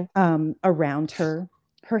Mm-hmm. around her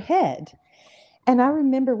head. And I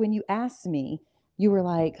remember when you asked me, you were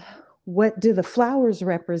like, what do the flowers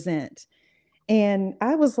represent? And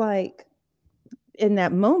I was like, in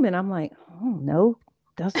that moment, I'm like, oh no,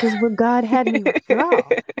 that's just what God had me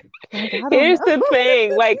draw. Like, I don't Here's know. the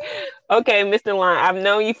thing, like, okay, Mr. Line, I've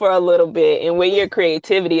known you for a little bit, and with your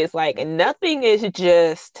creativity, it's like nothing is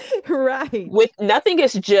just Right. with nothing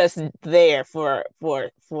is just there for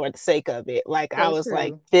the sake of it. Like I So was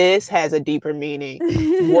like, true. this has a deeper meaning.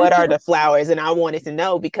 What are the flowers? And I wanted to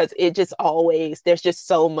know because it just always there's just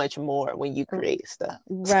so much more when you create stuff.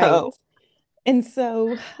 Right. So And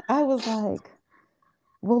so I was like,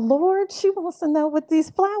 well, Lord, she wants to know what these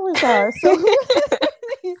flowers are. So who are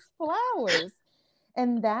these flowers?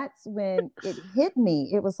 And that's when it hit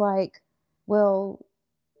me. It was like, well,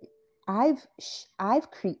 I've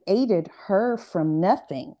created her from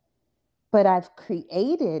nothing, but I've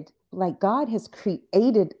created, like God has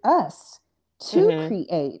created us to hmm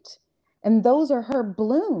create. And those are her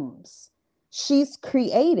blooms. She's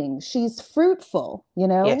creating, she's fruitful, you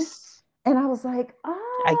know? yes, And I was like,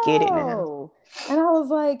 I get it now. oh, and I was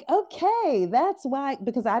like, okay, that's why,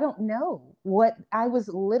 because I don't know what I was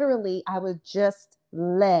literally, I was just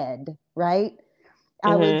led, right?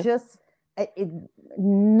 I was hmm just, it,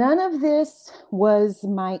 none of this was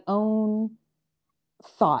my own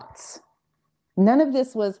thoughts. None of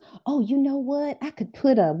this was, oh, you know what? I could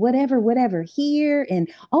put a whatever, whatever here. And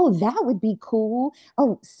oh, that would be cool.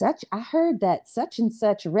 Oh, I heard that such and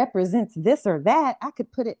such represents this or that. I could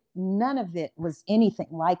put it. None of it was anything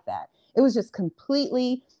like that. It was just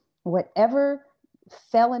completely whatever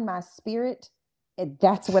fell in my spirit.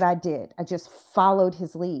 That's what I did. I just followed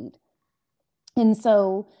his lead. And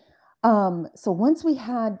so once we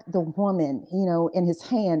had the woman, in his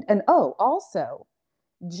hand, and oh, also,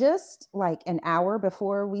 just like an hour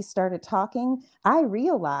before we started talking, I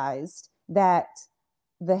realized that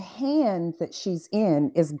the hand that she's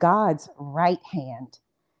in is God's right hand.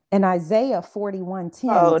 And Isaiah 41:10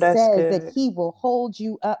 Oh, that's says that good. he will hold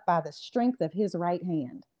you up by the strength of his right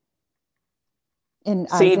hand. In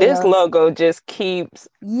See, this Isaiah, logo just keeps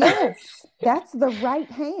yes, that's the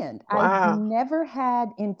right hand. I wow, never had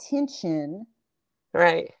intention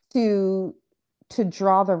right. to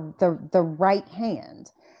draw the right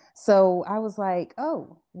hand. So I was like,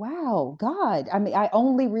 oh wow, God. I mean, I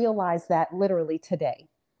only realized that literally today.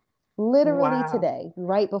 Literally Wow. today,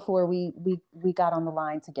 right before we got on the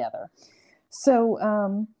line together.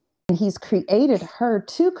 So he's created her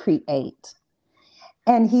to create.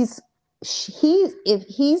 And if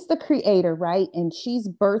he's the creator, right, and she's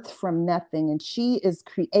birthed from nothing, and she is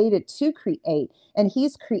created to create, and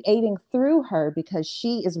he's creating through her because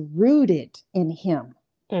she is rooted in him.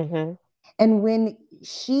 hmm And when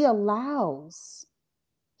she allows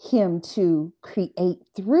him to create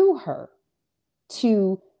through her,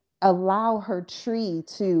 to allow her tree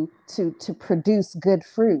to produce good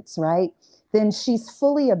fruits, right, then she's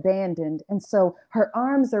fully abandoned, and so her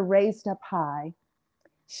arms are raised up high.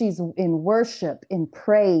 She's in worship, in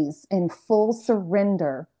praise, in full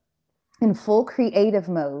surrender, in full creative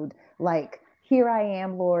mode. Like, here I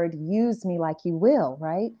am, Lord, use me like you will,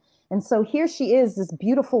 right? And so here she is, this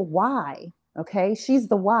beautiful why. Okay, she's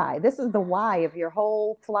the why. This is the why of your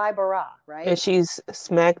whole fly bara, And right? she's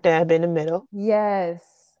smack dab in the middle. Yes.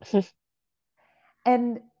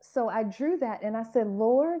 And so I drew that and I said,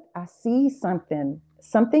 Lord, I see something.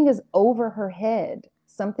 Something is over her head.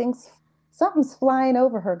 Something's flying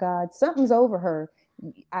over her, God. Something's over her.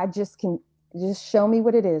 I just show me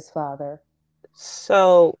what it is, Father.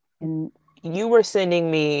 So And you were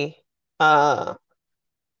sending me uh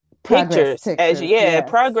progress pictures as pictures, yeah, yes.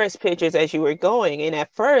 progress pictures as you were going. And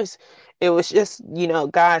at first it was just,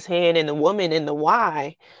 God's hand and the woman and the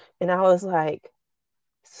why. And I was like,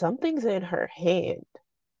 something's in her hand.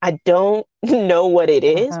 I don't know what it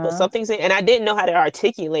is, but Uh-huh. something's in, and I didn't know how to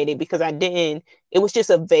articulate it because it was just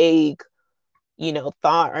a vague,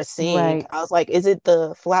 thought or seeing. Right. I was like, is it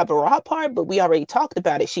the Flabberah part? But we already talked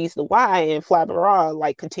about it. She's the why, and Flabberah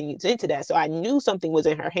like continues into that. So I knew something was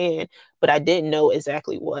in her hand, but I didn't know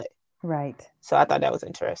exactly what. Right. So I thought that was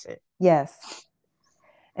interesting. Yes.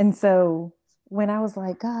 And so when I was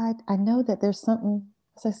like, God, I know that there's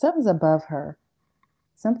something's above her.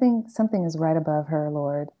 Something is right above her,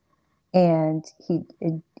 Lord. And he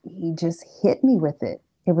just hit me with it.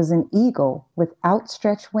 It was an eagle with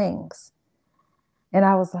outstretched wings. And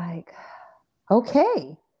I was like,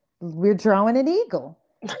 okay, we're drawing an eagle.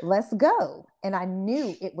 Let's go. And I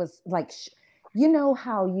knew it was like, you know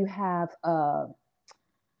how you have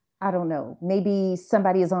I don't know, maybe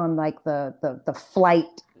somebody is on like the flight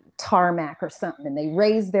tarmac or something, and they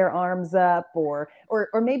raise their arms up, or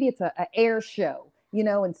maybe it's a air show, you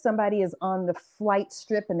know, and somebody is on the flight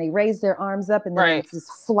strip and they raise their arms up, and then Right.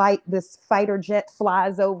 this fighter jet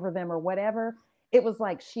flies over them or whatever. It was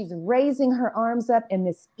like she's raising her arms up, and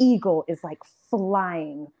this eagle is like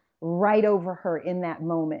flying right over her in that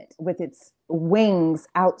moment with its wings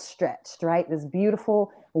outstretched, right? This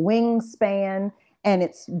beautiful wingspan, and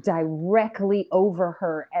it's directly over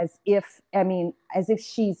her, as if, I mean, as if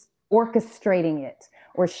she's orchestrating it,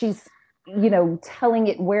 or she's, you know, telling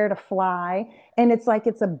it where to fly. And it's like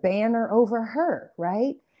it's a banner over her,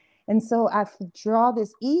 right? And so I draw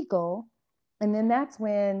this eagle, and then that's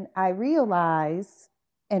when I realize,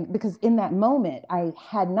 and because in that moment I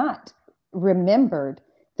had not remembered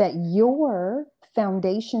that your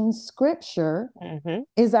foundation scripture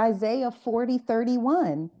is Isaiah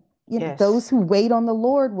 40:31. You know, those who wait on the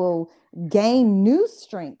Lord will gain new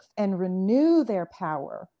strength and renew their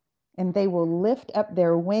power, and they will lift up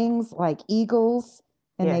their wings like eagles,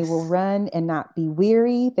 and they will run and not be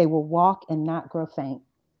weary. They will walk and not grow faint.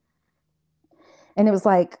 And it was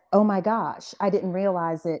like, oh my gosh, I didn't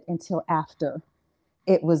realize it until after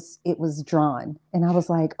it was drawn. And I was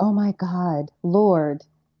like, oh my God, Lord,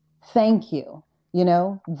 thank you. You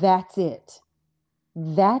know, that's it.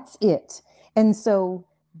 That's it. And so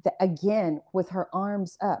again, with her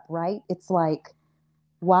arms up, right? It's like,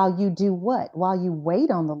 while you do what? While you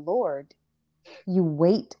wait on the Lord, you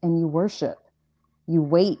wait and you worship. You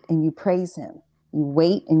wait and you praise him. You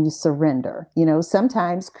wait and you surrender. You know,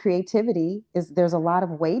 sometimes creativity there's a lot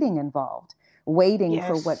of waiting involved, waiting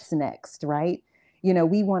for what's next, right? You know,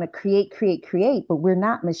 we want to create, but we're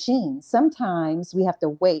not machines. Sometimes we have to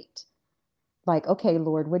wait. Like, okay,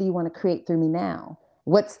 Lord, what do you want to create through me now?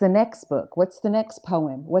 What's the next book? What's the next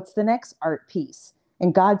poem? What's the next art piece?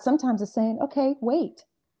 And God sometimes is saying, okay, wait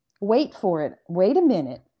for it. Wait a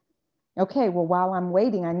minute. Okay, well, while I'm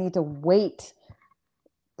waiting, I need to wait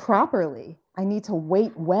properly. I need to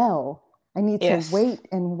wait well. I need to wait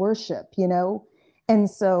and worship, you know? And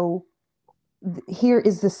so here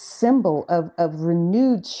is the symbol of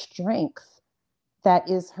renewed strength that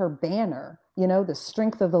is her banner. You know, the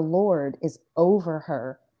strength of the Lord is over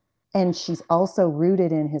her, and she's also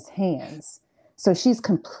rooted in his hands. So she's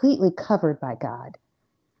completely covered by God.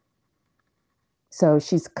 So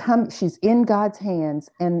she's in God's hands,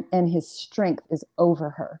 and his strength is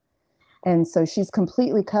over her. And so she's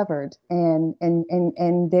completely covered, and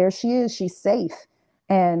there she is. She's safe.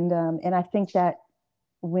 And I think that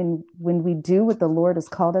when we do what the Lord has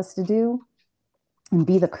called us to do, and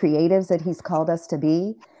be the creatives that he's called us to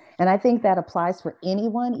be, and I think that applies for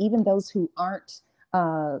anyone, even those who aren't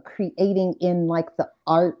creating in like the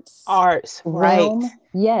arts realm. Right.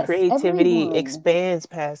 Yes, Creativity everyone. expands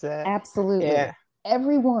past that. Absolutely.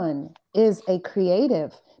 Everyone is a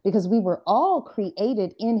creative, because we were all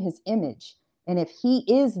created in his image. And if he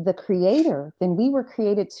is the creator, then we were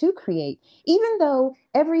created to create. Even though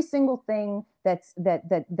every single thing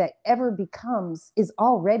that ever becomes is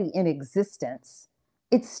already in existence,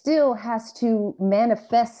 it still has to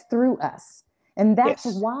manifest through us. And that's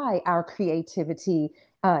why our creativity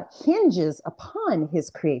hinges upon his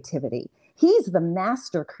creativity. He's the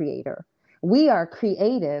master creator. We are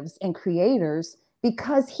creatives and creators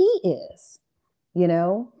because he is, you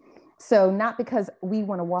know? So not because we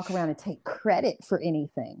want to walk around and take credit for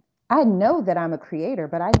anything. I know that I'm a creator,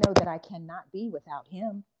 but I know that I cannot be without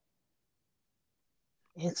him.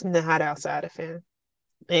 It's not outside of him.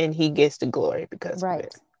 And he gets the glory because of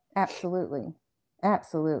it. Absolutely.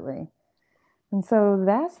 Absolutely. And so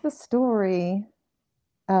that's the story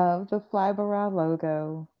of the Flybarah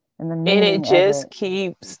logo and the meaning And it just of it.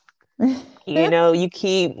 keeps, you know, you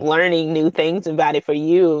keep learning new things about it. For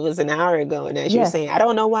you, it was an hour ago. And as you're saying, I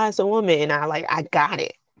don't know why it's a woman. And I got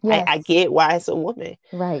it. I get why it's a woman.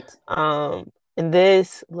 Right. And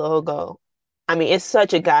this logo, I mean, it's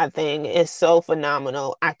such a God thing. It's so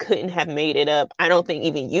phenomenal. I couldn't have made it up. I don't think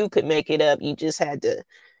even you could make it up. You just had to,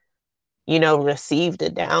 you know, receive the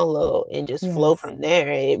download and just flow from there.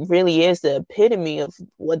 It really is the epitome of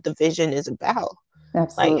what the vision is about.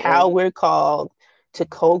 Absolutely. Like how we're called to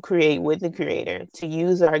co-create with the creator, to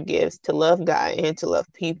use our gifts, to love God and to love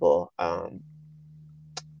people.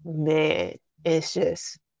 Man,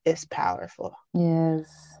 it's powerful. Yes.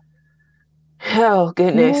 Oh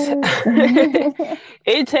goodness. Yes.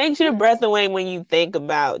 It takes your breath away when you think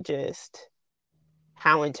about just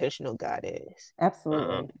how intentional God is. Um,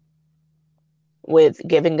 Absolutely. with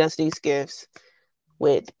giving us these gifts,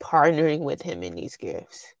 with partnering with him in these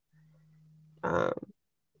gifts. Um,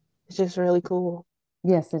 it's just really cool.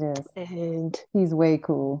 Yes, it is. And He's way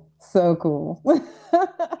cool. So cool.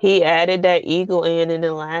 he added that eagle in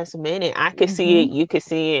the last minute. I could see it, Hmm. you could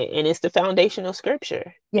see it, and it's the foundational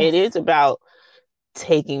scripture. It Yes. is about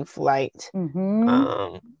taking flight Hmm.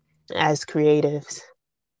 um as creatives.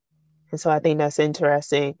 And so I think that's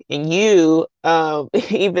interesting. And you,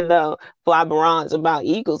 even though Fly Baron's about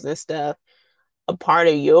eagles and stuff, a part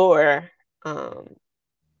of your um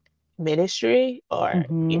ministry or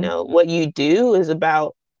Hmm. what you do is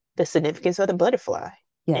about the significance of the butterfly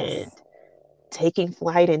and Yes. taking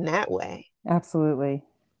flight in that way. Absolutely.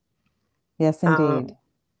 Yes, indeed. Um,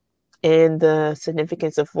 and the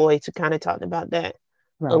significance of voice. We kind of talked about that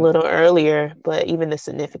a Right. little earlier, but even the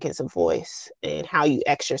significance of voice and how you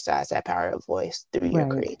exercise that power of voice through your Right.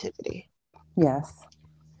 creativity. Yes.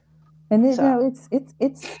 And then, So,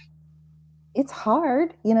 it's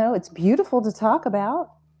hard, it's beautiful to talk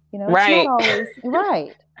about. It's not right. always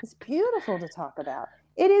right. It's beautiful to talk about.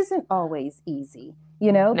 It isn't always easy,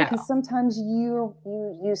 because No. sometimes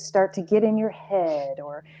you start to get in your head,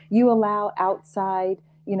 or you allow outside,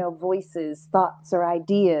 voices, thoughts, or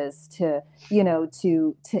ideas to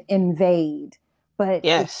invade. But it's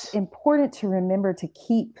Yes. important to remember to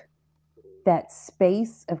keep that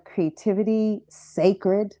space of creativity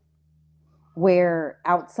sacred, where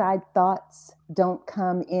outside thoughts don't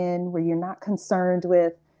come in, where you're not concerned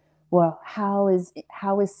with, well, how is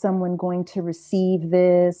someone going to receive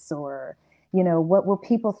this, or what will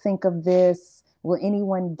people think of this, will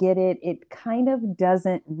anyone get it? It kind of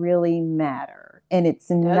doesn't really matter, and it's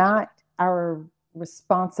It doesn't. not our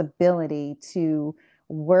responsibility to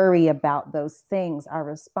worry about those things. Our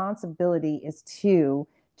responsibility is to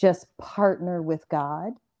just partner with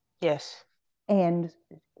God Yes. and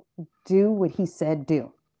do what he said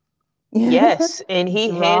do. Yes, and he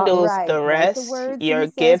Draw, handles right, the write the rest. words he Your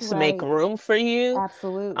says, gifts make right. room for you.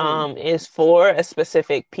 Absolutely. Is for a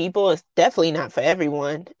specific people. It's definitely not for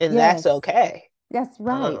everyone, and that's Yes. okay. Yes,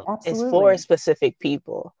 right. It's for Absolutely. specific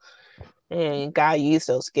people, and God used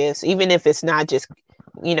those gifts, even if it's not just,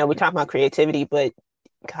 we talk about creativity, but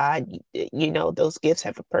God, those gifts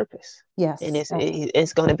have a purpose, and Yes.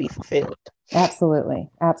 it's going to be fulfilled. Absolutely.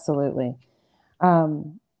 Absolutely.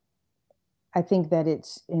 Um, I think that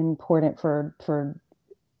it's important for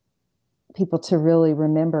people to really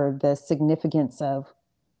remember the significance of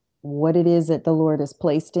what it is that the Lord has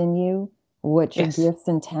placed in you, what your Yes, gifts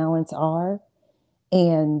and talents are,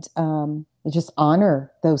 and just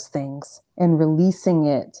honor those things and releasing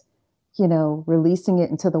it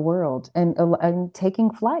into the world, and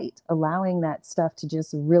taking flight, allowing that stuff to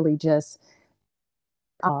just really just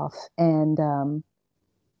off. And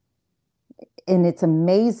it's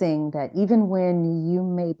amazing that even when you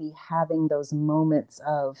may be having those moments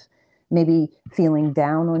of maybe feeling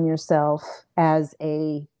down on yourself as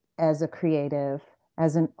a creative,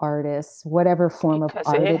 as an artist, whatever form of because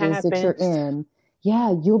art it it is that you're happens. in,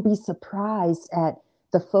 yeah, you'll be surprised at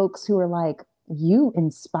the folks who are like, you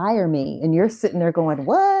inspire me. And you're sitting there going,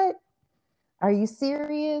 what? Are you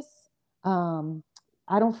serious? Um,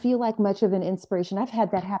 I don't feel like much of an inspiration. I've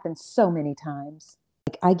had that happen so many times.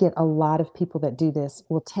 Like, I get a lot of people that do this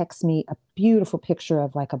will text me a beautiful picture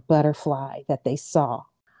of like a butterfly that they saw.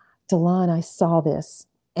 Delon, I saw this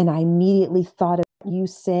and I immediately thought of what you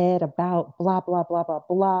said about blah, blah, blah, blah,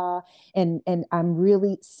 blah. And I'm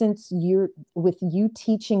really, since you're with you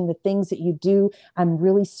teaching the things that you do, I'm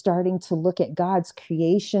really starting to look at God's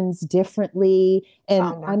creations differently. And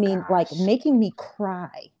Oh I my mean, like, gosh. making me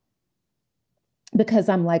cry, because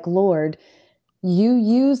I'm like, Lord, you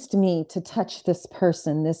used me to touch this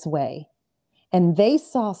person this way. And they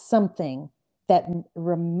saw something that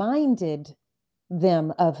reminded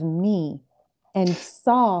them of me, and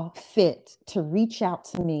saw fit to reach out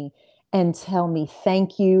to me and tell me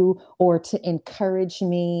thank you, or to encourage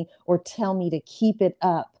me, or tell me to keep it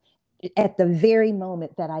up at the very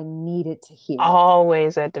moment that I needed to hear it.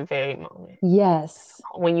 Always at the very moment. Yes,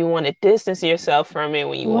 When you want to distance yourself from it,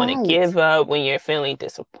 when you want to right. give up, when you're feeling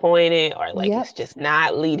disappointed or like it's Yep, just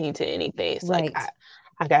not leading to anything, it's like right.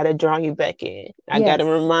 I gotta draw you back in. I gotta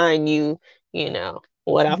Yes, remind you,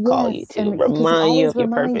 what I've called you yes. to, And because he remind you always of your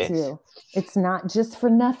reminds purpose. you, it's not just for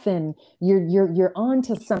nothing. You're on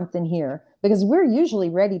to something here, because we're usually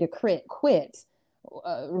ready to quit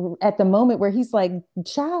at the moment where he's like,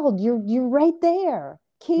 child, you're right there,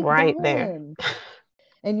 keep Right there. going.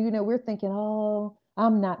 And we're thinking, oh,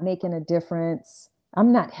 I'm not making a difference.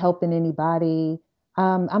 I'm not helping anybody.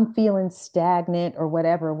 I'm feeling stagnant or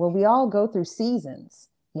whatever. Well, we all go through seasons,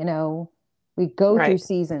 you know, we go through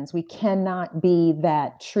seasons. We cannot be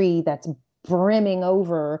that tree that's brimming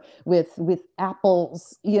over with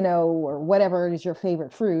apples, you know, or whatever is your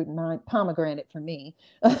favorite fruit. Not pomegranate for me.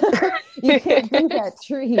 You can't be that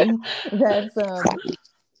tree that's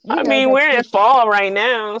I mean, we're in fall right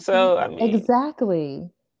now, so I mean, exactly.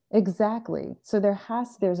 So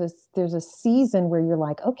there's a season where you're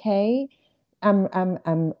like, okay, I'm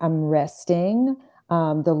resting.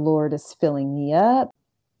 The Lord is filling me up,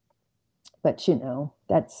 but you know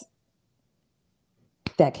that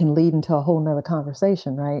can lead into a whole nother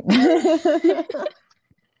conversation, right?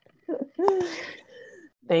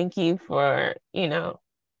 Thank you for,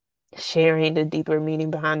 sharing the deeper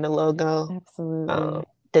meaning behind the logo. Absolutely.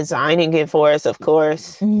 Designing it for us, of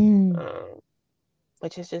course.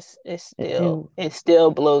 Which is just it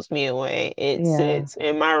still blows me away. It sits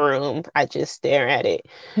in my room. I just stare at it.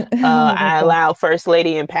 I allow First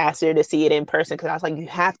Lady and Pastor to see it in person because I was like, you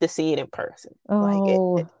have to see it in person.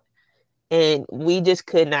 Like and we just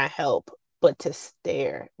could not help but to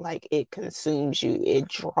stare. Like it consumes you, it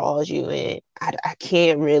draws you in. I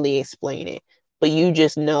can't really explain it, but you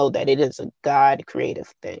just know that it is a God creative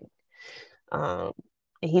thing. And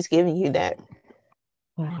He's giving you that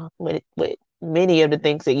with many of the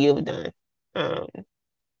things that you've done.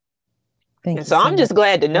 Thank you so I'm just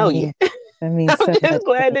glad to know you. I'm just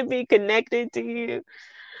glad to be connected to you.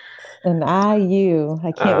 And I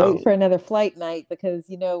can't wait for another flight night because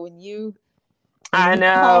when you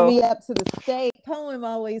call me up to the stage, poem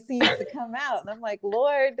always seems to come out, and I'm like,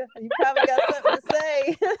 Lord, you probably got something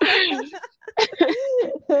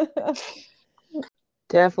to say.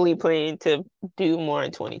 Definitely planning to do more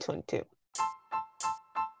in 2022.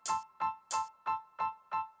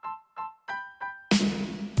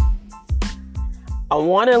 I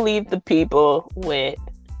want to leave the people with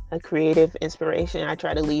a creative inspiration. I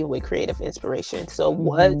try to leave with creative inspiration. So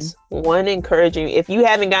what's one encouraging, if you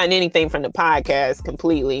haven't gotten anything from the podcast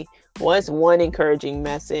completely, what's one encouraging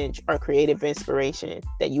message or creative inspiration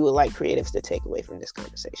that you would like creatives to take away from this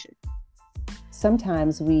conversation?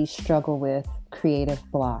 Sometimes we struggle with creative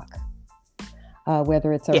block,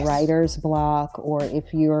 whether it's a writer's block or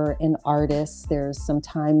if you're an artist, there's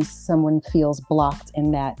sometimes someone feels blocked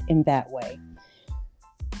in that way.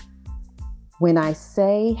 When I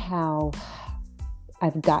say how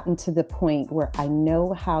I've gotten to the point where I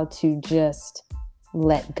know how to just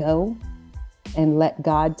let go and let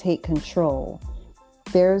God take control,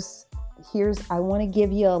 I want to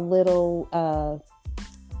give you a little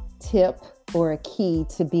tip or a key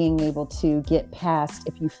to being able to get past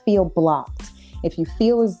if you feel blocked, if you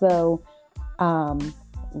feel as though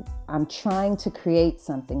I'm trying to create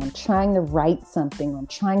something, I'm trying to write something, I'm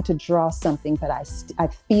trying to draw something, but I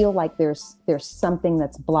feel like there's something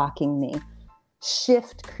that's blocking me.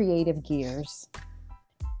 Shift creative gears,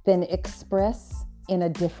 then express in a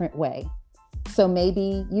different way. So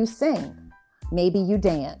maybe you sing, maybe you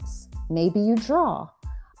dance, maybe you draw,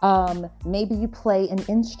 maybe you play an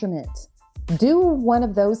instrument. Do one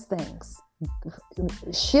of those things.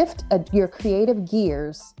 Shift your creative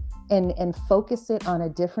gears and focus it on a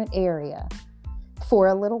different area for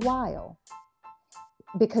a little while,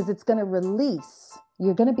 because it's going to release.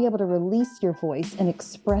 You're going to be able to release your voice and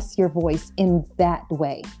express your voice in that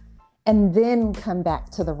way, and then come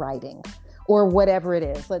back to the writing or whatever it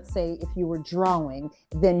is. Let's say if you were drawing,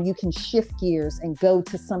 then you can shift gears and go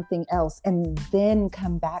to something else and then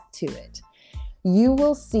come back to it. You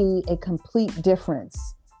will see a complete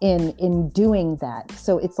difference in doing that.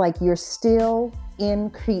 So it's like you're still in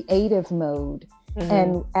creative mode.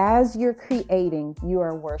 And as you're creating, you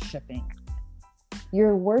are worshiping.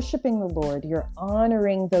 You're worshiping the Lord. You're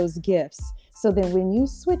honoring those gifts. So then when you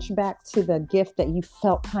switch back to the gift that you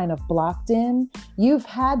felt kind of blocked in, you've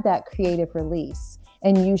had that creative release,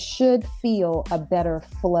 and you should feel a better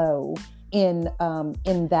flow in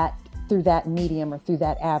that, through that medium or through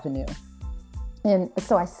that avenue. And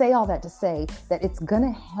so I say all that to say that it's going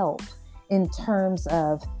to help in terms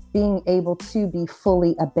of being able to be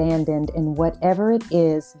fully abandoned in whatever it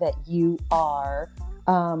is that you are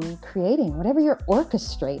creating, whatever you're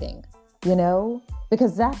orchestrating,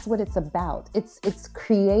 because that's what it's about. It's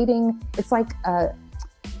creating. It's like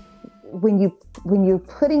when you're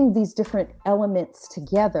putting these different elements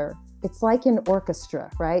together, it's like an orchestra,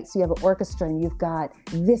 right? So you have an orchestra and you've got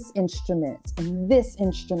this instrument and this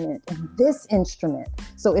instrument and this instrument.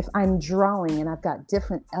 So if I'm drawing and I've got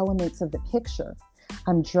different elements of the picture,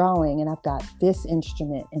 I'm drawing and I've got this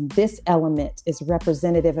instrument and this element is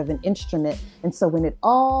representative of an instrument. And so when it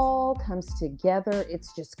all comes together,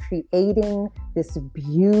 it's just creating this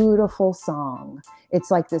beautiful song. It's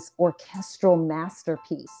like this orchestral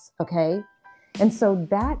masterpiece. Okay. And so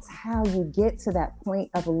that's how you get to that point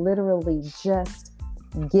of literally just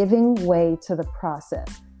giving way to the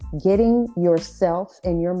process, getting yourself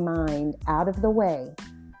and your mind out of the way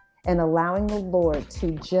and allowing the Lord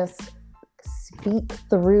to just speak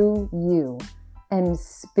through you and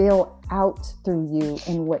spill out through you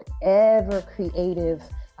in whatever creative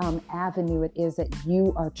avenue it is that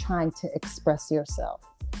you are trying to express yourself.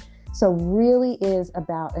 So really is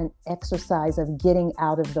about an exercise of getting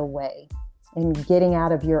out of the way and getting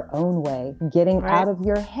out of your own way, getting out of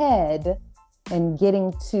your head and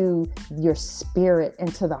getting to your spirit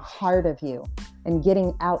and to the heart of you and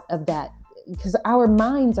getting out of that, because our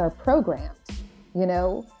minds are programmed. You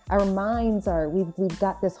know, our minds are, we've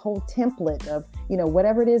got this whole template of, you know,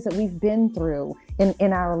 whatever it is that we've been through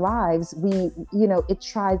in our lives,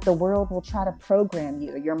 the world will try to program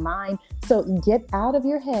you, your mind. So get out of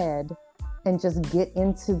your head and just get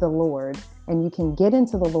into the Lord. And you can get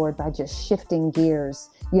into the Lord by just shifting gears,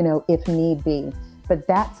 you know, if need be. But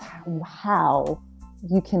that's how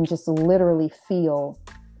you can just literally feel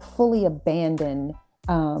fully abandoned,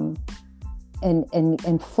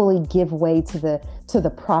 and fully give way to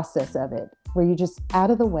the process of it, where you're just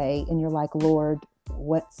out of the way and you're like, Lord,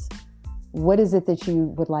 what is it that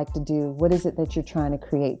you would like to do? What is it that you're trying to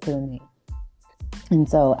create through me? And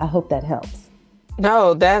so I hope that helps.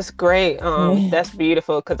 No, that's great. That's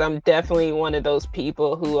beautiful, because I'm definitely one of those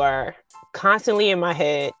people who are constantly in my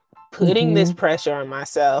head putting this pressure on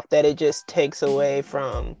myself that it just takes away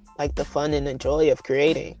from like the fun and the joy of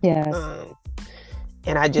creating. Yes.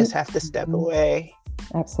 And I just have to step away.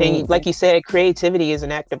 Absolutely. And like you said, creativity is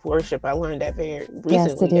an act of worship. I learned that very recently.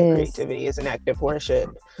 Yes, it is. Creativity is an act of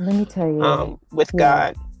worship. Let me tell you. With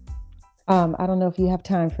God. I don't know if you have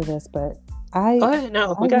time for this, but we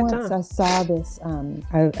got time. I saw this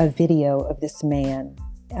a video of this man.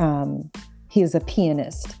 He is a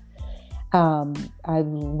pianist. I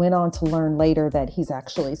went on to learn later that he's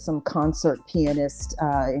actually some concert pianist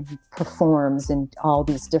and he performs in all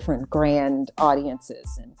these different grand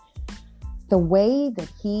audiences. And the way that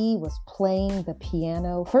he was playing the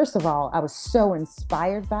piano, first of all, I was so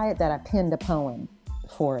inspired by it that I penned a poem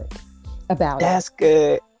for it about it. That's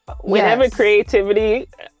good. Whenever creativity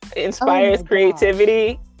inspires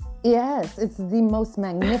creativity. Yes, it's the most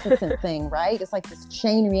magnificent thing, right? It's like this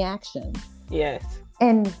chain reaction. Yes.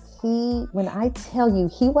 And when I tell you,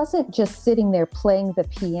 he wasn't just sitting there playing the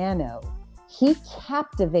piano, he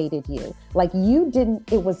captivated you. Like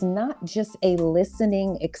it was not just a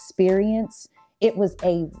listening experience, it was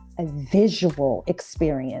a visual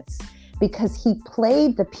experience, because he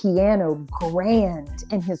played the piano grand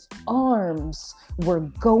and his arms were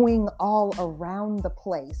going all around the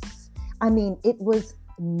place. I mean, it was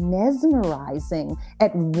mesmerizing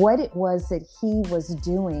at what it was that he was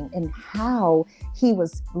doing and how he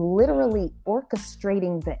was literally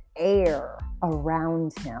orchestrating the air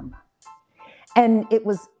around him. And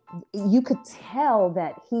you could tell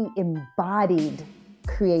that he embodied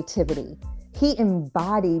creativity. He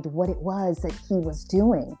embodied what it was that he was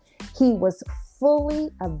doing. He was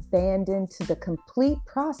fully abandoned to the complete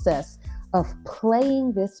process of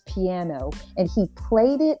playing this piano, and he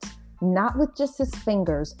played it not with just his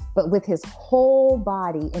fingers, but with his whole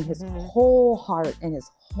body and his whole heart and his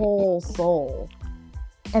whole soul.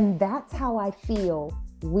 And that's how I feel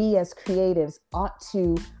we as creatives ought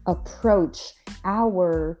to approach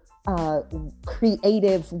our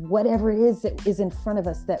creative, whatever it is that is in front of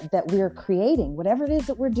us that we're creating, whatever it is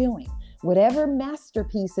that we're doing, whatever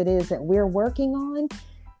masterpiece it is that we're working on,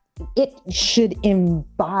 it should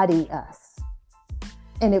embody us.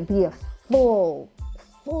 And it be a full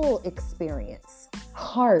experience,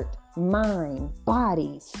 heart, mind,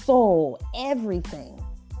 body, soul, everything,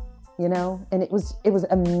 you know? And it was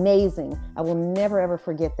amazing. I will never, ever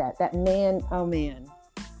forget that man. Oh man,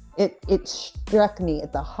 it struck me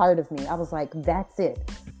at the heart of me. I was like, that's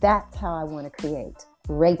it. That's how I want to create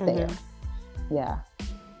right there. Yeah.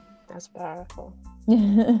 That's powerful.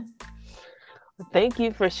 Thank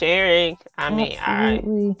you for sharing. Absolutely.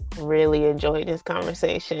 I really enjoyed this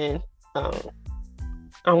conversation.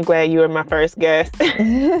 I'm glad you were my first guest.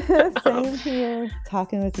 Same here.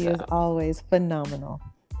 Talking with you is always phenomenal.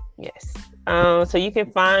 Yes. So you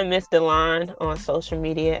can find Miss Delon on social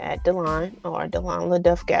media at Delon or Delon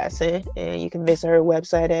LaDuff Gatson, and you can visit her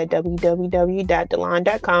website at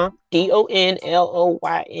www.delon.com.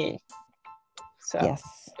 DONLOYN. So,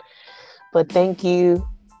 yes. But thank you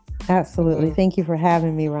Absolutely. Thank you for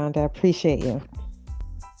having me, Rhonda. I appreciate you.